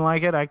 You didn't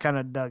like it? I kind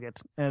of dug it.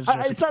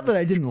 It's not that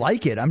I didn't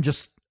like it.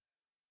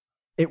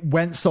 It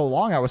went so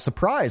long, I was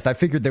surprised. I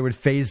figured they would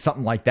phase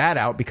something like that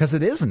out because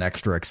it is an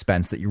extra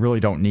expense that you really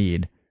don't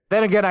need.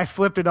 Then again, I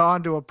flipped it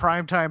on to a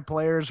Primetime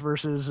Players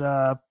versus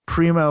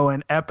Primo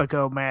and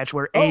Epico match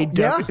where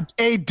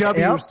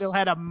AW still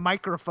had a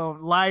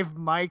microphone, live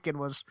mic, and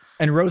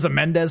Rosa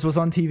Mendez was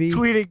on TV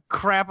tweeting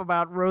crap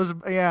about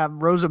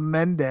Rosa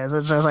Mendez.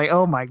 And so I was like,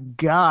 oh my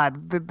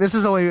God, this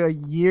is only a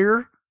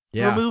year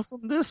removed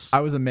from this?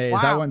 I was amazed.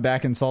 Wow. I went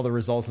back and saw the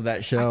results of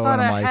that show. I thought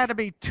it had to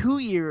be 2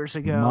 years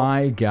ago.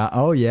 My God.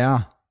 Oh,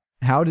 yeah.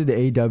 How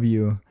did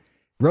AW...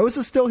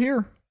 Rosa's still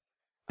here.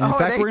 In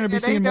fact, we're going to be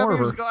seeing more of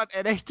her.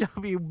 And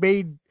AW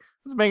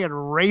was making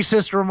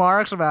racist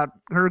remarks about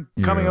her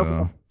coming over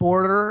the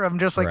border. I'm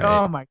just like,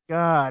 oh my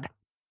God.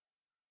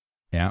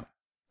 Yeah.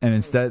 And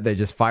instead, they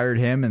just fired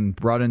him and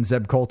brought in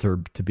Zeb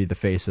Coulter to be the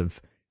face of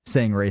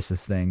saying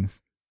racist things.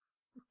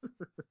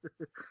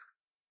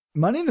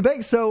 Money in the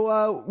Bank.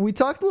 So we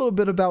talked a little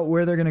bit about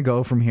where they're going to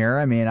go from here.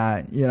 I mean,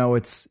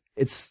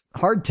 it's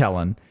hard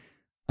telling.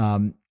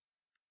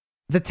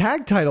 The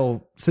tag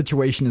title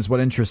situation is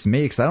what interests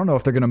me because I don't know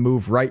if they're going to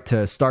move right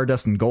to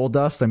Stardust and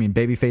Goldust. I mean,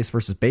 babyface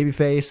versus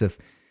babyface. If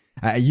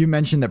you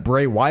mentioned that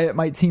Bray Wyatt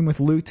might team with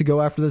Luke to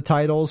go after the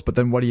titles, but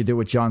then what do you do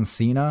with John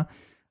Cena?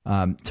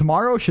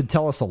 Tomorrow should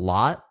tell us a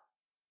lot,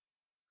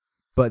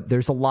 but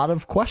there's a lot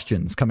of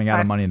questions coming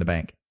out of Money in the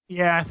Bank.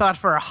 Yeah, I thought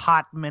for a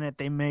hot minute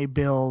they may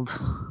build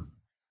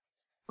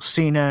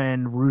Cena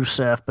and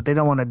Rusev, but they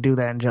don't want to do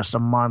that in just a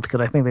month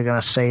because I think they're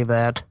going to save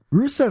that.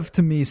 Rusev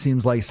to me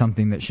seems like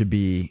something that should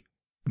be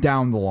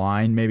down the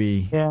line,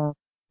 maybe. Yeah.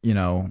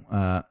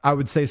 I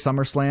would say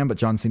SummerSlam, but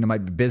John Cena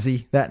might be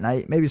busy that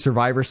night. Maybe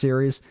Survivor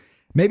Series.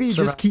 Maybe you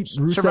just keep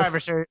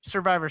Rusev.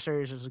 Survivor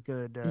Series is a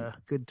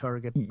good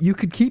target. You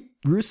could keep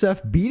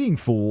Rusev beating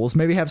fools.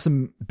 Maybe have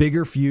some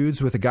bigger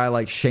feuds with a guy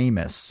like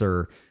Sheamus,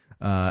 or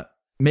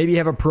maybe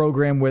have a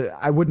program with.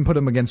 I wouldn't put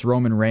him against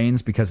Roman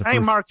Reigns because I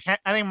think Mark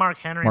Henry. Mark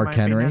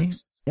Henry. Be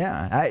next.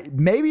 Yeah.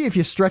 Maybe if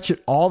you stretch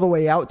it all the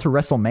way out to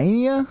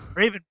WrestleMania,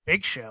 or even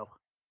Big Show.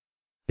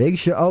 Big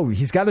Show. Oh,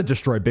 he's got to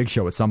destroy Big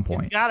Show at some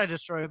point. He's got to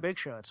destroy Big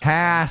Show at some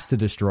point. To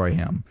destroy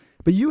him.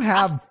 But you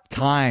have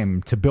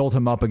time to build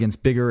him up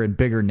against bigger and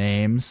bigger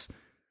names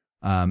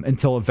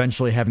until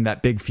eventually having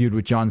that big feud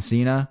with John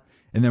Cena.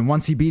 And then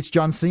once he beats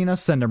John Cena,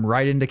 send him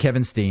right into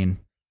Kevin Steen.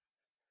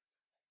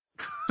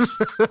 Let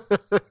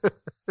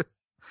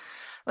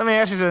me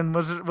ask you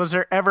something. Was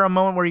there ever a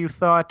moment where you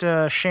thought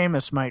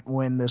Sheamus might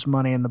win this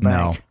Money in the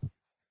Bank? No.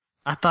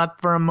 I thought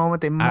for a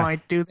moment they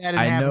might do that. And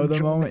I know the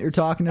moment you're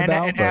talking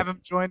about, and have him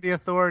join the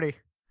Authority.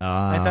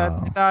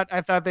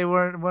 I thought they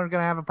weren't going to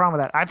have a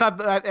problem with that. I thought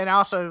that, and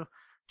also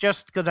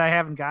just because I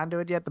haven't gotten to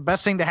it yet, the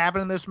best thing to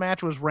happen in this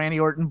match was Randy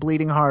Orton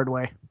bleeding hard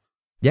way.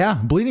 Yeah,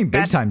 bleeding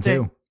big time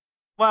too.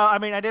 Well, I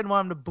mean, I didn't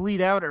want him to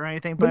bleed out or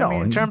anything, but I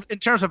mean, in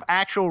terms of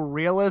actual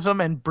realism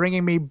and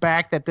bringing me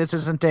back that this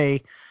isn't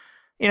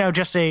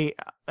just a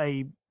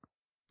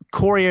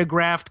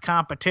choreographed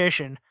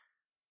competition.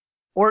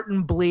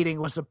 Orton bleeding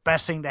was the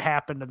best thing to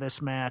happen to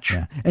this match.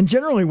 Yeah. And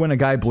generally when a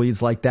guy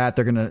bleeds like that,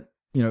 they're going to,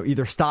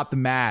 either stop the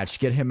match,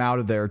 get him out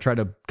of there, try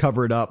to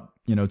cover it up,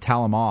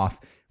 towel him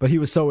off. But he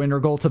was so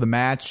integral to the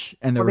match,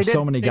 and there were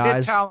so many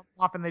guys. They did towel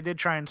him off, and they did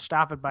try and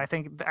stop it, but I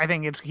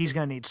think he's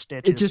going to need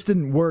stitches. It just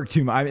didn't work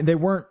too much. I mean, they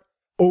weren't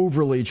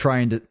overly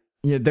trying to,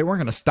 they weren't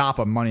going to stop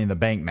a Money in the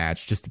Bank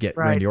match just to get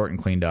Randy Orton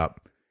cleaned up.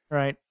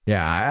 Right.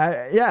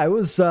 Yeah. It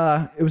was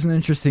an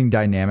interesting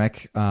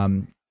dynamic.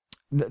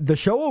 The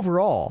show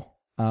overall.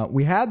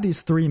 We had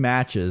these 3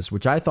 matches,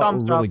 which I thought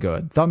were really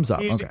good. Thumbs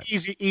up.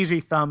 Easy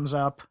thumbs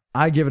up.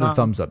 I give it a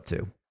thumbs up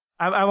too.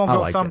 I won't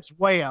go thumbs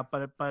way up,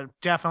 but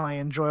definitely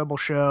enjoyable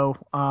show.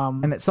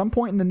 And at some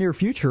point in the near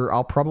future,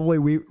 I'll probably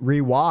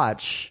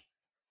rewatch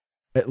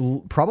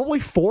probably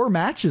 4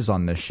 matches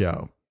on this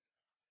show.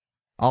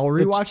 I'll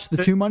rewatch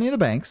the 2 Money in the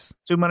Banks.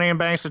 2 Money in the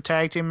Banks, a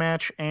tag team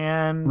match,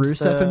 and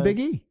Rusev and Big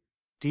E.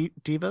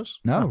 Divas?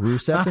 No,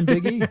 Rusev and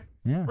Big E.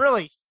 Yeah.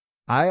 Really?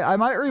 I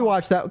might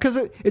rewatch that because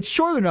it's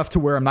short enough to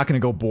where I'm not going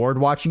to go bored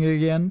watching it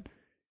again.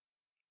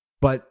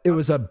 But it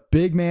was a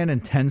big man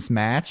intense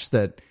match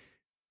that,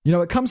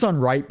 it comes on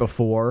right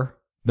before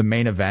the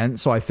main event.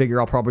 So I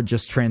figure I'll probably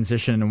just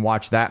transition and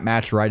watch that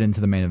match right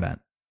into the main event.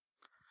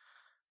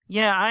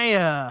 Yeah,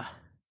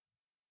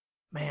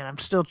 I'm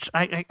still,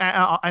 I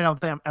don't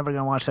think I'm ever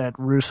going to watch that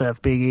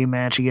Rusev Big E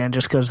match again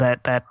just because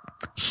that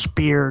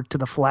spear to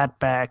the flat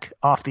back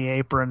off the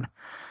apron.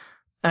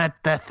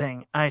 That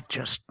thing, I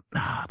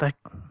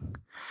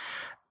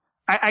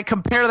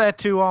compare that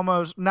to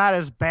almost not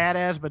as bad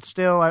as, but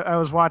still, I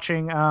was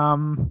watching,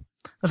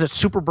 was it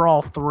Super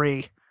Brawl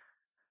 3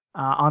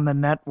 on the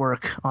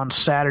network on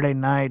Saturday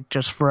night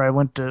just before I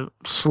went to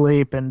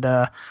sleep, and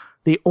the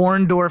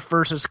Orndorff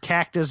versus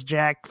Cactus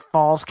Jack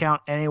Falls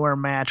Count Anywhere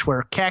match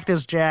where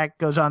Cactus Jack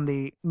goes on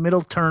the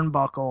middle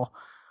turnbuckle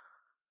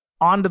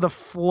onto the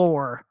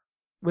floor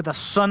with a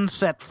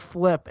sunset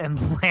flip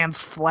and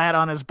lands flat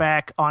on his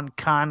back on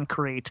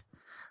concrete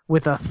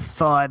with a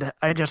thud.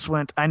 I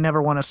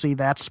never want to see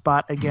that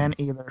spot again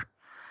either.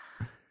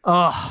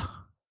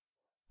 Oh,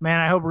 man,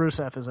 I hope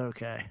Rusev is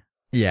okay.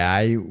 Yeah,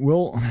 I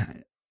will.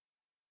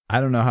 I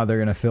don't know how they're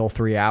going to fill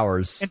 3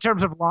 hours In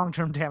terms of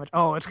long-term damage.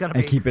 Oh, it's going to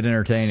and be keep it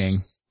entertaining.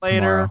 later.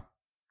 Tomorrow.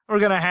 We're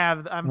going to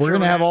have... We're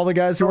going to have all the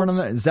guys who are on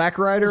the... Zack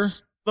Ryder,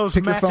 those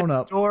pick your phone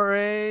up.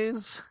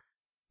 Matadores.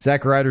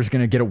 Zack Ryder's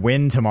going to get a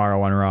win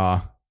tomorrow on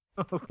Raw.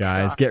 Oh,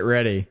 Guys, God. get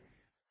ready.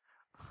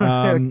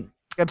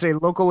 That's a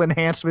local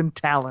enhancement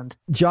talent.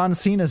 John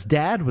Cena's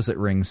dad was at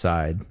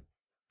ringside.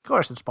 Of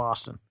course, it's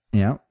Boston.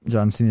 Yeah,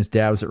 John Cena's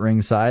dad was at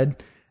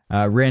ringside.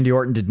 Randy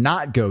Orton did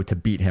not go to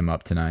beat him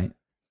up tonight.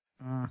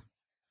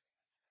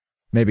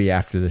 Maybe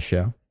after the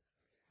show.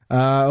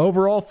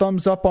 Overall,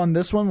 thumbs up on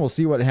this one. We'll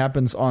see what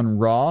happens on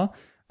Raw.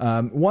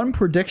 One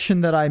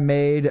prediction that I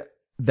made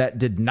that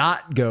did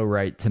not go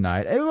right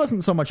tonight. It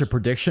wasn't so much a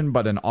prediction,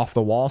 but an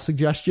off-the-wall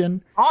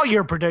suggestion. All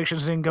your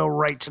predictions didn't go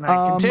right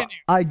tonight. Continue.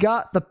 I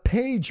got the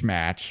Page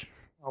match.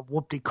 Oh,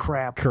 whoopty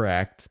crap.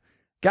 Correct.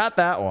 Got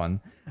that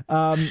one.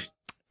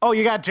 Oh,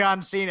 you got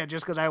John Cena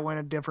just because I went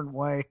a different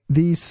way.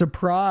 The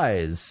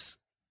surprise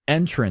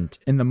entrant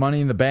in the Money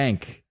in the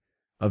Bank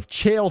of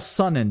Chael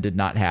Sonnen did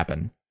not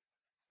happen.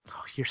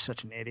 Oh, you're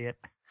such an idiot.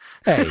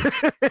 Hey.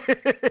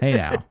 Hey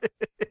now.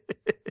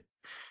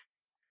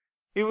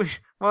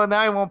 Well,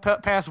 now he won't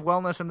pass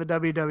wellness in the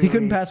WWE. He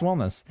couldn't pass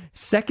wellness.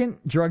 Second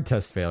drug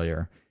test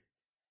failure.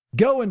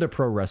 Go into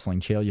pro wrestling,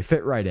 Chael. You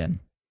fit right in.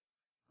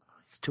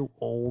 He's too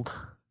old.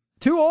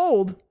 Too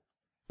old?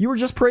 You were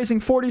just praising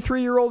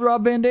 43-year-old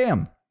Rob Van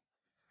Dam.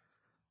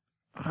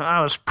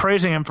 I was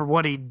praising him for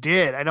what he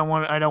did. I don't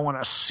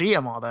want to see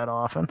him all that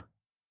often.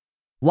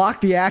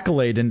 Lock the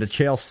accolade into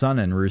Chael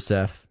Sonnen,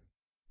 Rusev.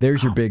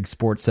 There's your big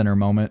Sports Center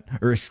moment.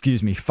 Or,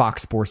 excuse me,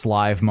 Fox Sports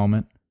Live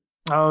moment.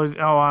 And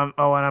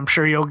I'm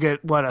sure you'll get,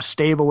 a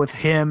stable with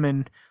him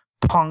and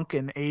Punk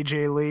and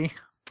AJ Lee?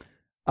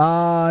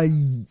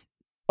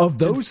 Of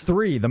those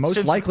three, the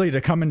most likely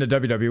to come into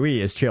WWE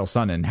is Chael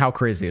Sonnen. How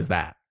crazy is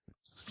that?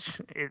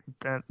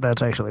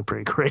 That's actually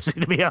pretty crazy,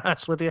 to be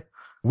honest with you.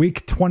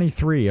 Week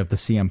 23 of the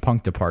CM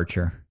Punk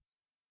departure,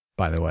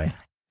 by the way.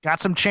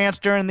 Got some chance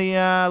during the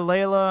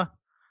Layla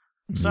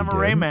Summer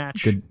Rae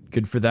match.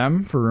 Good for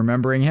them for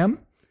remembering him.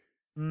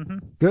 Mm-hmm.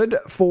 Good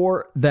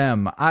for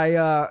them.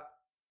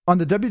 On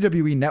the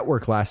WWE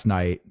Network last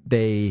night,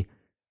 they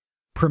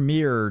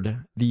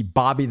premiered the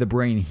Bobby the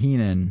Brain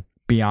Heenan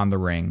Beyond the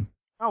Ring.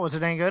 Oh, was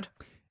it any good?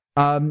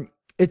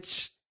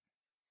 It's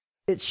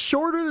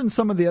shorter than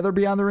some of the other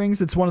Beyond the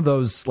Rings. It's one of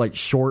those like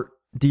short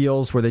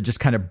deals where they just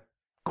kind of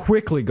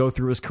quickly go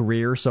through his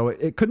career, so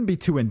it couldn't be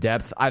too in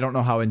depth. I don't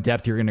know how in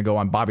depth you're going to go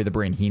on Bobby the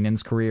Brain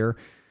Heenan's career.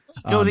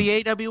 Go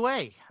the AWA.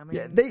 I mean,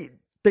 yeah,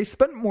 they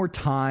spent more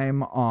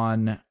time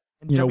on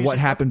what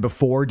happened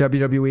before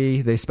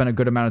WWE. They spent a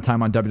good amount of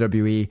time on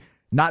WWE,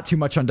 not too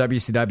much on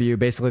WCW.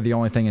 Basically, the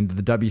only thing in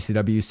the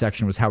WCW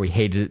section was how he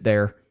hated it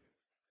there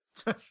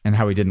and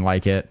how he didn't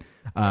like it.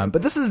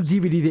 But this is a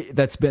DVD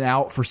that's been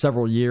out for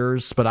several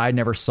years, but I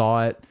never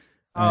saw it.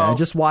 I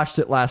just watched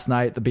it last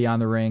night, the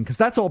Beyond the Ring, because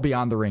that's all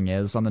Beyond the Ring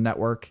is on the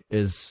network.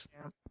 Is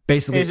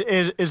basically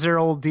is their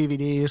old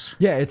DVDs?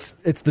 Yeah, it's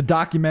the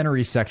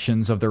documentary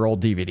sections of their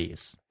old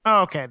DVDs.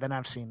 Oh, okay, then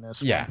I've seen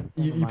this. Yeah,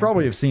 you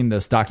probably have seen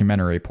this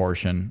documentary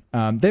portion.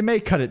 They may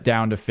cut it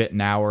down to fit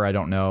an hour. I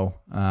don't know.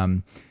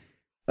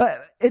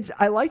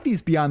 I like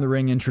these Beyond the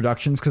Ring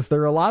introductions because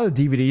there are a lot of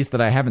DVDs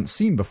that I haven't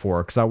seen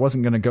before because I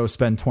wasn't going to go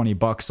spend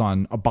 $20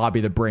 on a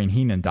Bobby the Brain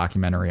Heenan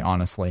documentary,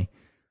 honestly.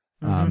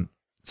 Mm-hmm.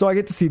 So I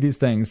get to see these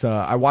things.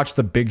 I watched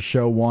the Big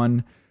Show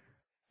one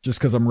just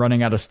because I'm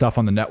running out of stuff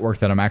on the network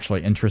that I'm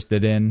actually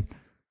interested in.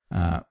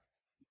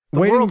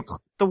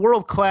 The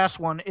world class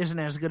one isn't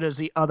as good as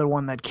the other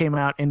one that came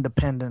out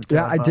independent.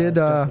 Yeah, I did.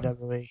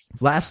 WWE.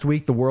 Last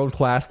week, the World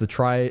Class, the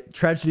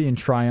Tragedy and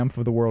Triumph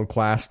of the World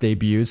Class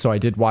debuted, so I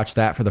did watch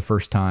that for the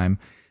first time.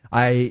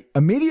 I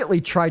immediately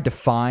tried to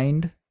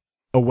find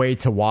a way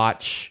to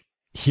watch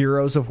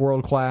Heroes of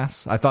World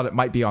Class. I thought it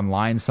might be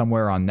online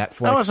somewhere on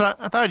Netflix.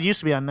 I thought it used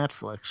to be on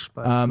Netflix.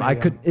 But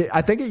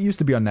I think it used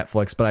to be on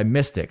Netflix, but I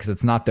missed it because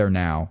it's not there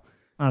now.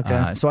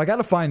 Okay. So I got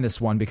to find this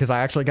one because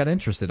I actually got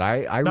interested.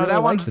 I really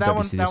like the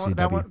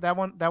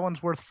WCW. That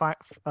one's worth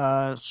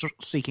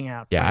seeking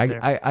out. Yeah,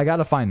 right I got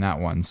to find that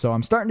one. So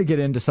I'm starting to get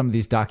into some of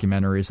these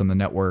documentaries on the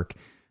network.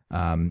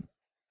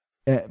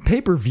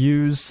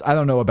 Pay-per-views, I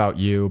don't know about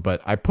you,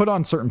 but I put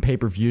on certain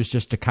pay-per-views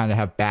just to kind of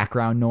have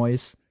background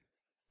noise.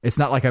 It's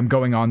not like I'm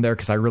going on there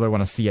because I really want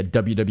to see a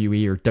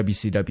WWE or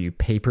WCW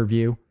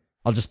pay-per-view.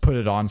 I'll just put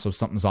it on so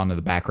something's on in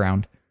the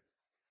background.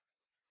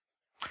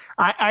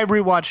 I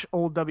rewatch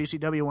old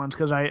WCW ones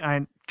because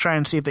I try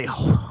and see if they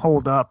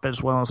hold up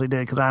as well as they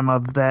did because I'm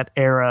of that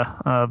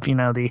era of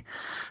the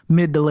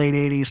mid to late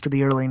 80s to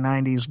the early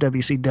 90s.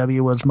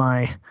 WCW was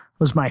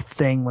my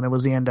thing when it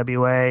was the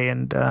NWA,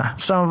 and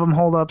some of them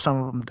hold up,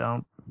 some of them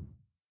don't.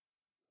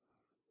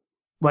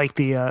 Like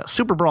the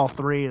Super Brawl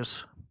 3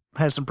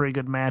 has some pretty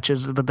good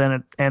matches, but then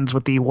it ends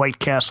with the White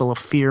Castle of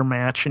Fear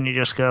match, and you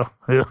just go,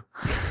 ugh.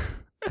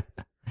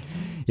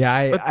 Yeah,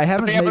 I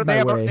haven't made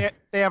my way.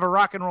 They have a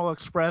Rock and Roll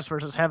Express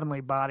versus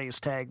Heavenly Bodies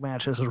tag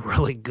match. This is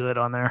really good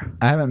on there.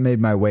 I haven't made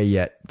my way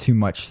yet too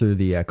much through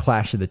the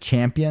Clash of the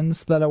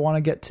Champions that I want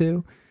to get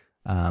to.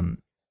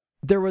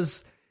 There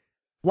was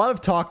a lot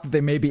of talk that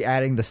they may be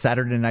adding the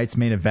Saturday Night's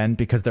Main Event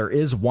because there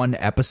is one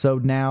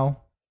episode now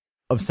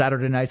of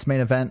Saturday Night's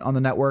Main Event on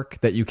the network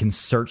that you can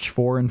search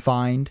for and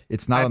find.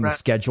 It's not on the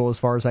schedule as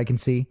far as I can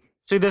see.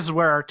 See, this is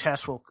where our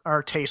taste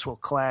will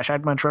clash.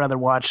 I'd much rather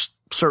watch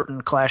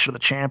certain Clash of the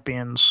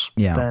Champions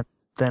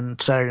than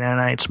Saturday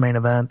Night's Main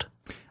Event.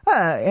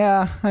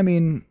 Yeah, I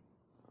mean,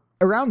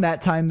 around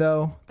that time,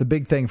 though, the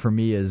big thing for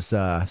me is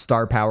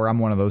star power. I'm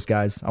one of those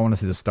guys. I want to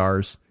see the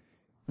stars.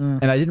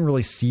 And I didn't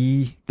really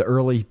see the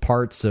early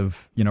parts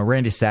of,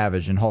 Randy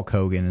Savage and Hulk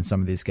Hogan and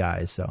some of these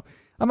guys. So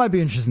I might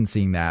be interested in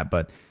seeing that.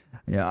 But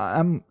yeah,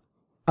 I'm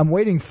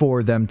waiting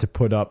for them to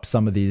put up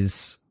some of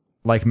these,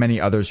 like many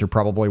others you're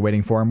probably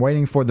waiting for. I'm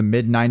waiting for the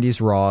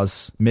mid-90s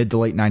Raws, mid to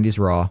late 90s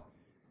Raw.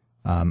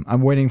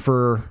 I'm waiting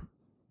for,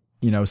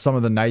 some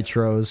of the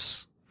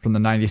Nitros from the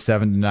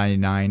 97 to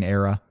 99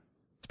 era,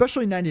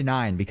 especially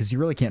 99, because you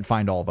really can't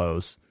find all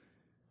those.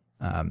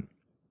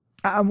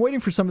 I'm waiting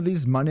for some of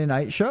these Monday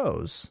night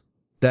shows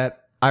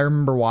that I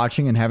remember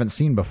watching and haven't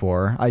seen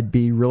before. I'd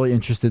be really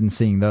interested in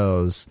seeing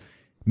those.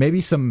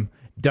 Maybe some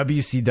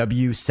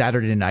WCW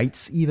Saturday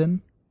nights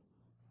even.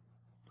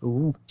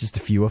 Ooh. Just a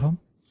few of them.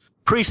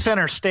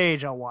 Pre-center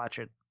stage, I'll watch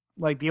it.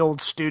 Like the old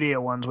studio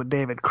ones with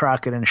David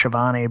Crockett and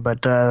Shivani,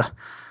 but the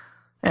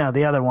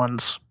other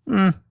ones,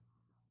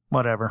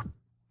 whatever.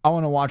 I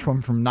want to watch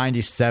one from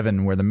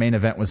 97 where the main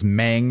event was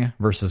Meng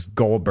versus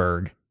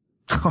Goldberg.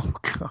 Oh,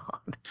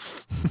 God.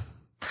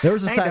 There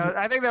was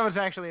I think that was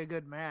actually a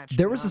good match.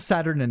 There was a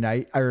Saturday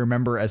night I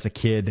remember as a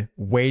kid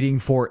waiting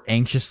for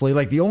anxiously.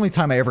 Like the only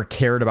time I ever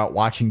cared about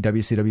watching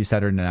WCW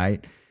Saturday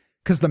Night,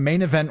 because the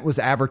main event was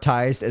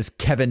advertised as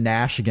Kevin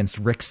Nash against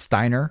Rick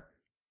Steiner,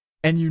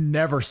 and you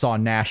never saw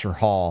Nash or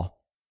Hall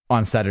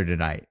on Saturday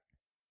night.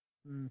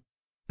 And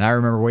I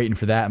remember waiting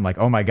for that. I'm like,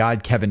 oh my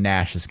God, Kevin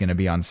Nash is going to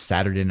be on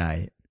Saturday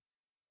night.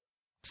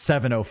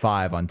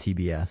 7:05 on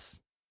TBS.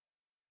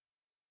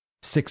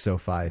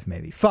 6:05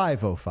 maybe.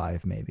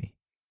 5:05 maybe.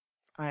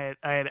 I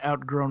had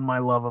outgrown my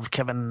love of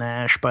Kevin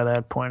Nash by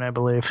that point, I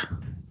believe.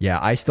 Yeah,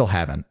 I still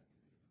haven't.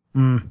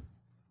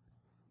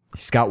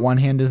 He's got one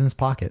hand in his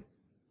pocket.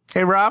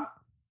 Hey, Rob.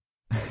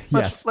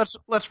 Yes.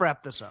 Let's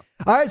wrap this up.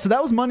 All right, so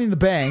that was Money in the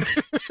Bank.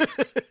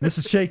 This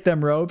is Shake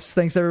Them Ropes.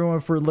 Thanks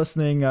everyone for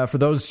listening. For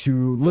those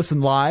who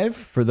listen live,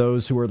 for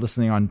those who are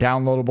listening on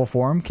downloadable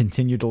form,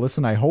 continue to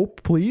listen. I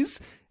hope, please.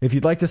 If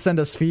you'd like to send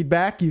us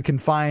feedback, you can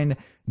find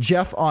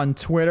Jeff on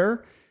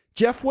Twitter.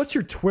 Jeff, what's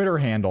your Twitter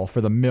handle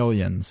for the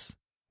millions?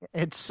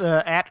 It's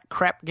at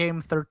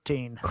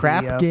CrapGame13.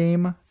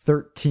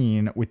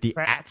 CrapGame13 with the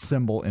at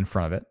symbol in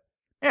front of it.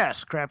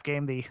 Yes, Crap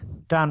Game, the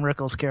Don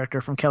Rickles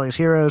character from Kelly's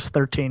Heroes.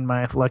 13,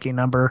 my lucky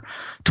number.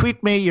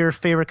 Tweet me your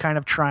favorite kind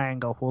of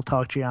triangle. We'll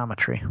talk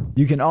geometry.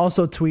 You can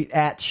also tweet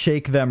at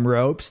Shake Them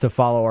Ropes to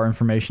follow our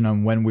information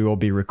on when we will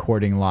be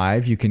recording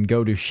live. You can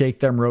go to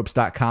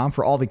shakethemropes.com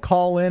for all the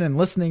call-in and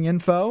listening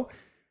info.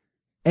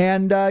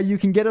 And you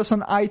can get us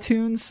on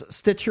iTunes,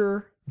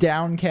 Stitcher,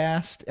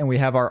 Downcast, and we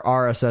have our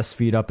RSS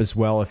feed up as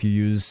well if you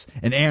use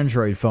an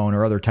Android phone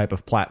or other type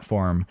of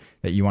platform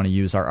that you want to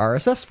use our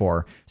RSS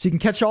for. So you can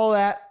catch all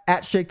that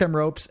at Shake Them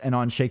Ropes and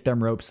on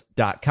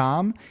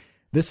shakethemropes.com.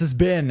 This has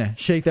been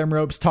Shake Them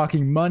Ropes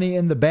talking Money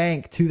in the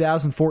Bank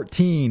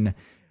 2014,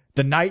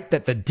 the night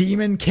that the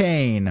Demon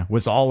Kane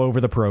was all over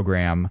the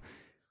program.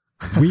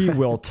 We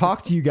will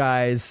talk to you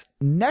guys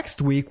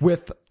next week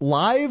with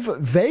live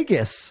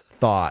Vegas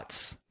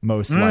thoughts,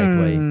 most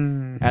likely,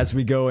 as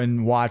we go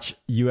and watch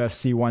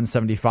UFC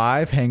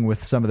 175, hang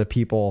with some of the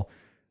people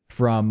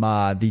from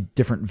the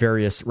different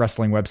various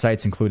wrestling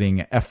websites,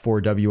 including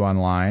F4W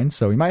Online.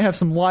 So we might have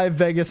some live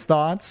Vegas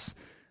thoughts.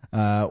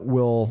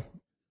 We'll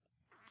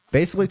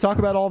basically talk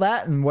about all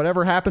that and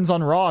whatever happens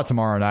on Raw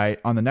tomorrow night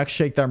on the next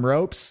Shake Them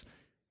Ropes.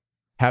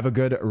 Have a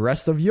good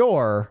rest of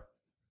your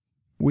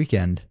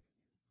weekend.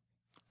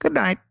 Good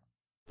night.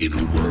 In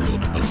a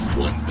world of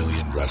 1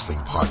 million wrestling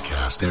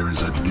podcasts, there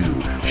is a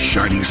new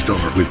shining star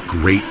with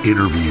great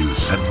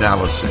interviews,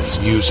 analysis,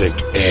 music,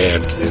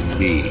 and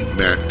me,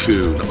 Matt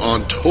Coon,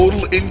 on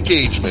total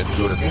engagement.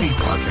 Go to any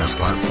podcast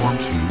platform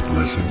to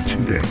listen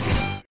today.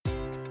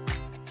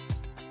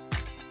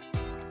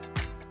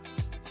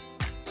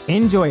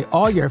 Enjoy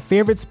all your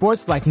favorite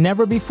sports like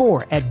never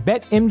before at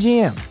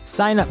BetMGM.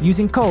 Sign up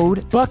using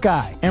code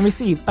Buckeye and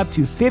receive up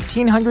to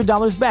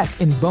 $1,500 back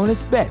in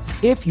bonus bets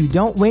if you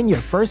don't win your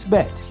first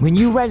bet. When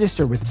you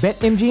register with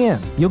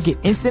BetMGM, you'll get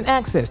instant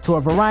access to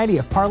a variety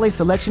of parlay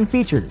selection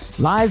features,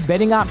 live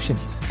betting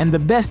options, and the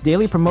best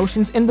daily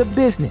promotions in the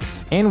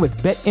business. And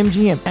with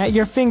BetMGM at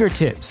your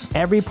fingertips,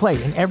 every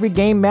play and every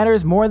game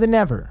matters more than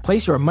ever.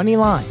 Place your money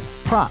line,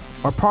 prop,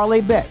 or parlay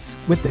bets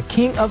with the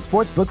king of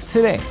sportsbooks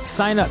today.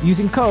 Sign up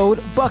using code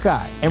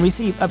Buckeye and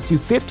receive up to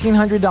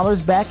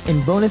 $1,500 back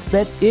in bonus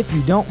bets if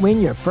you don't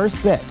win your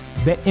first bet.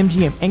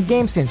 BetMGM and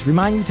GameSense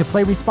remind you to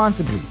play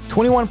responsibly.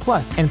 21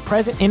 plus and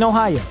present in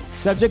Ohio,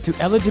 subject to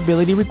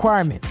eligibility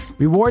requirements.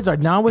 Rewards are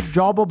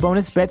non-withdrawable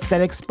bonus bets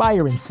that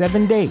expire in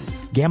 7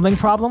 days. Gambling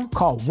problem?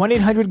 Call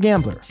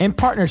 1-800-GAMBLER in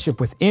partnership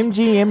with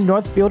MGM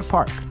Northfield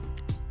Park.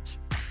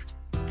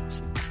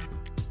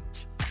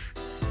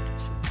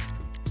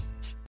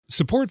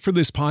 Support for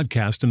this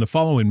podcast and the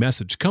following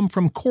message come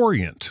from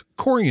Corient.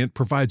 Corient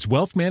provides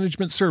wealth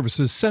management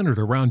services centered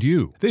around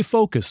you. They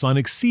focus on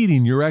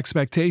exceeding your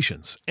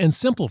expectations and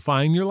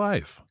simplifying your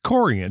life.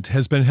 Corient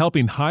has been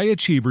helping high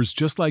achievers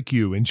just like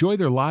you enjoy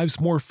their lives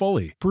more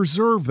fully,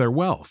 preserve their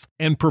wealth,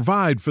 and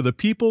provide for the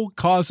people,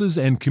 causes,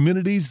 and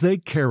communities they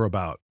care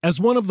about. As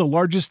one of the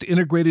largest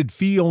integrated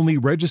fee-only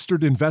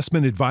registered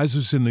investment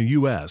advisors in the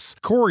U.S.,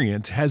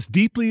 Corient has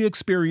deeply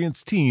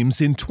experienced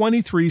teams in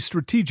 23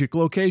 strategic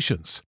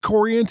locations.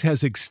 Corient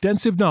has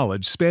extensive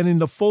knowledge spanning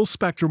the full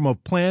spectrum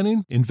of planning,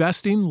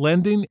 investing,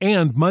 lending,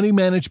 and money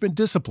management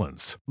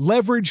disciplines.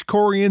 Leverage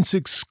Corient's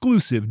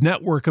exclusive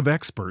network of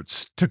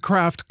experts to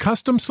craft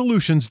custom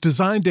solutions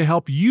designed to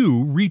help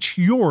you reach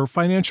your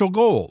financial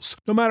goals,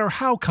 no matter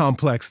how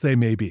complex they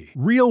may be.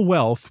 Real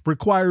wealth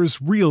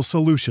requires real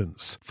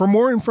solutions. For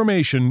more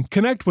information,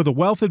 connect with a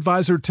wealth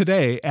advisor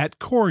today at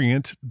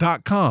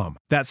Corient.com.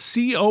 That's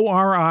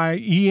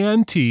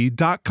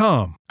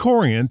Corient.com.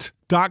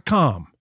 Corient.com.